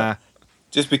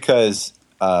 Just because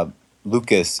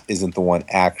Lucas isn't the one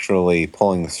actually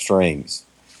pulling the strings,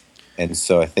 and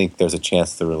so I think there's a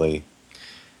chance to really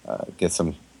get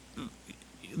some.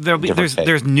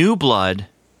 There's new blood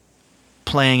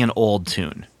playing an old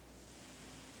tune.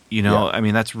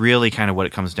 That's really kind of what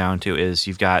it comes down to. Is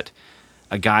you've got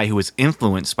a guy who was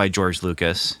influenced by George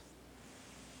Lucas,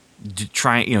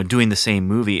 doing the same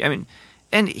movie.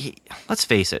 Let's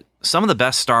face it, some of the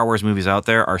best Star Wars movies out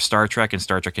there are Star Trek and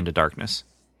Star Trek Into Darkness.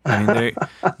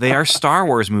 They are Star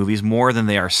Wars movies more than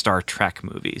they are Star Trek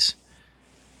movies.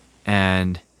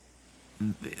 And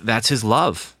that's his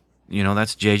love.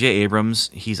 That's J.J. Abrams.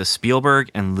 He's a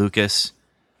Spielberg and Lucas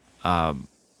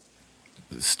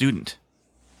student.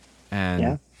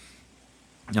 And,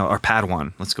 or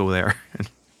Padawan. Let's go there.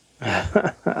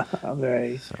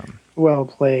 Very well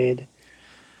played.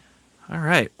 All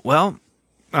right. Well,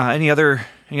 any other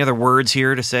words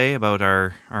here to say about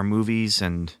our movies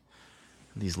and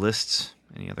these lists?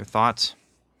 Any other thoughts?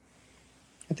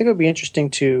 I think it would be interesting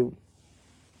to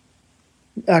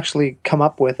actually come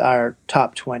up with our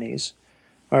top 20s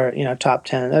or, top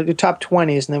 10, the top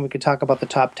 20s, and then we could talk about the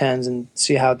top 10s and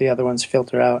see how the other ones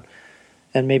filter out,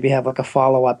 and maybe have like a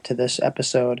follow-up to this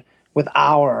episode with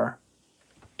our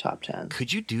top 10.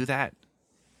 Could you do that?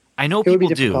 I know people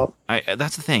do.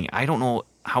 That's the thing. I don't know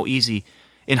how easy.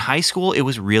 In high school, it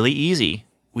was really easy.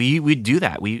 We'd do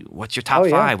that. What's your top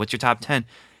 5? What's your top 10?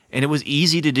 And it was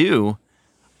easy to do.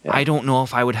 Yeah. I don't know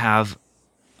if I would have.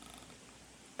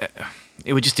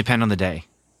 It would just depend on the day.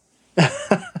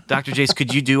 Dr. Jace,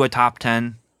 could you do a top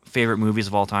 10 favorite movies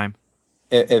of all time?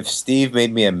 If Steve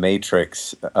made me a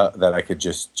matrix that I could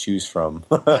just choose from.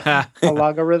 A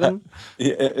logarithm?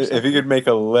 If he could make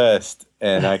a list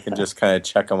and I can just kind of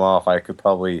check them off, I could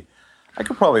probably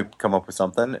come up with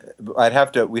something. We'd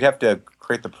have to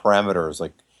create the parameters,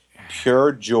 like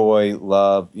pure joy,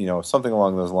 love, something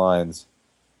along those lines.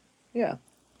 Yeah.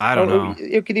 I don't know.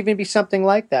 It could even be something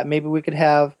like that. Maybe we could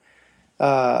have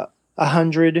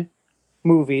 100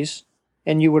 movies,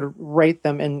 and you would rate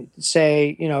them and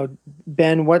say,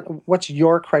 Ben, what's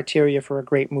your criteria for a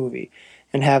great movie?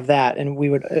 And have that, and we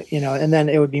would, and then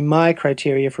it would be my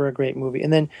criteria for a great movie,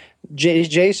 and then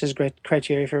Jace's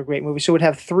criteria for a great movie. So we'd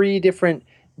have 3 different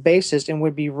bases, and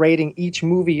would be rating each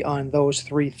movie on those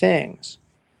 3 things.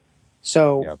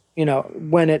 So,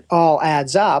 when it all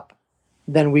adds up,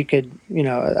 then we could,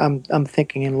 I'm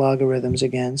thinking in logarithms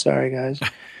again. Sorry, guys.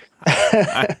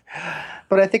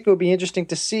 But I think it would be interesting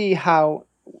to see how,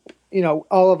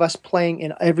 all of us playing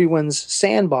in everyone's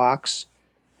sandbox,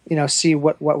 see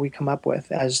what we come up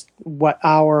with as what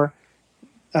our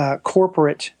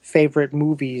corporate favorite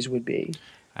movies would be.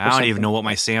 I don't even know what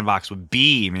my sandbox would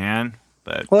be, man.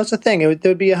 But that's the thing. There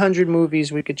would be 100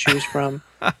 movies we could choose from.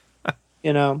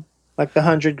 Like the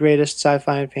 100 greatest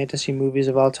sci-fi and fantasy movies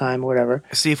of all time, or whatever.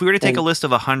 See, if we were to take a list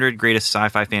of 100 greatest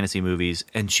sci-fi fantasy movies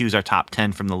and choose our top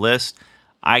 10 from the list,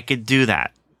 I could do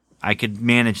that. I could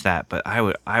manage that, but I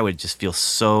would just feel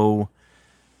so.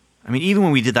 Even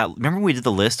when we did that, remember when we did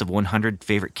the list of 100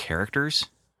 favorite characters?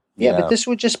 Yeah, but this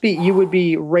would just be, you would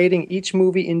be rating each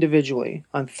movie individually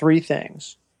on 3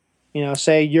 things.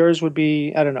 Say yours would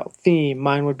be, I don't know, theme.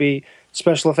 Mine would be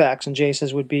special effects, and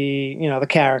Jace's would be, the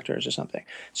characters or something.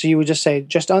 So you would just say,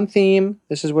 just on theme,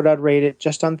 this is what I'd rate it,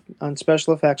 just on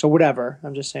special effects or whatever.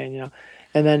 I'm just saying,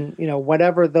 and then,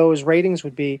 whatever those ratings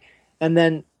would be. And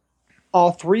then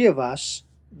all 3 of us,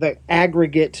 the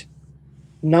aggregate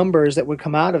numbers that would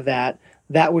come out of that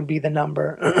would be the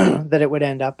number that it would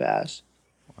end up as.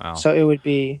 Wow. So it would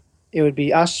be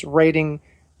us rating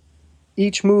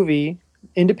each movie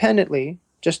independently,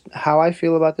 just how I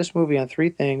feel about this movie on 3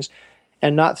 things,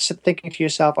 and not thinking to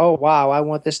yourself, oh, wow, I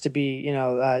want this to be,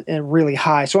 really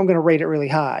high, so I'm going to rate it really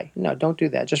high. No, don't do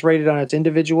that. Just rate it on its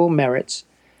individual merits,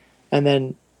 and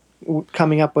then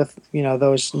coming up with,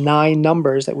 those 9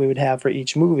 numbers that we would have for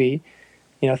each movie,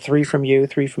 3 from you,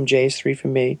 3 from Jace, 3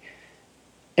 from me,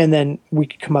 and then we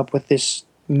could come up with this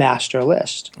master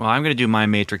list. Well, I'm going to do my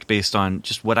matrix based on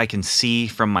just what I can see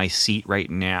from my seat right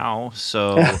now.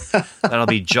 So that'll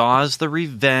be Jaws: The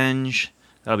Revenge.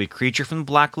 That'll be Creature from the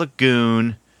Black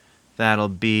Lagoon. That'll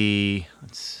be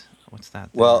what's that?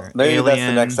 Well, maybe Alien. that's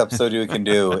the next episode you can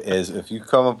do is if you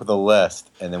come up with a list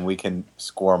and then we can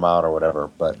score them out or whatever.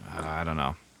 But I don't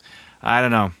know.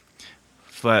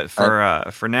 But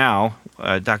for now,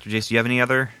 Dr. Jace, do you have any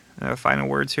other final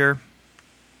words here?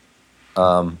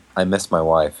 I miss my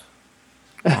wife.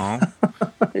 Oh.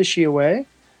 Is she away?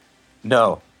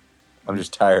 No, I'm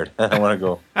just tired. I want to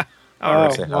go.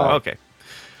 Okay.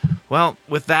 Well,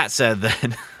 with that said,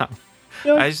 then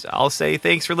I'll say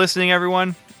thanks for listening,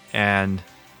 everyone, and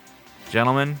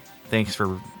gentlemen, thanks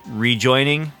for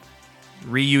reunited,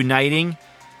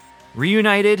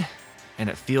 and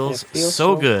it feels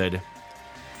so good.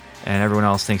 And everyone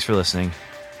else, thanks for listening,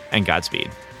 and Godspeed.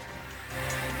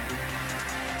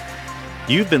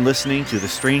 You've been listening to the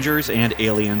Strangers and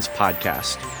Aliens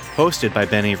podcast, hosted by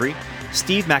Ben Avery,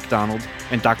 Steve MacDonald,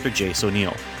 and Dr. Jace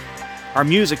O'Neill. Our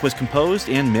music was composed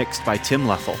and mixed by Tim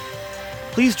Leffel.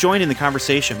 Please join in the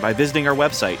conversation by visiting our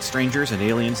website,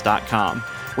 strangersandaliens.com,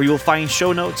 where you will find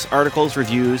show notes, articles,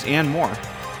 reviews, and more.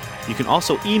 You can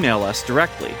also email us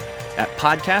directly at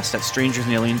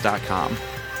podcast@strangersandaliens.com,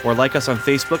 or like us on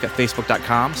Facebook at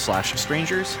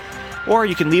facebook.com/strangers, or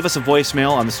you can leave us a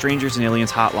voicemail on the Strangers and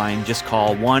Aliens hotline. Just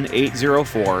call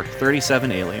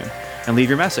 1-804-37-ALIEN and leave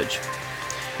your message.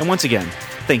 And once again,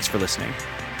 thanks for listening.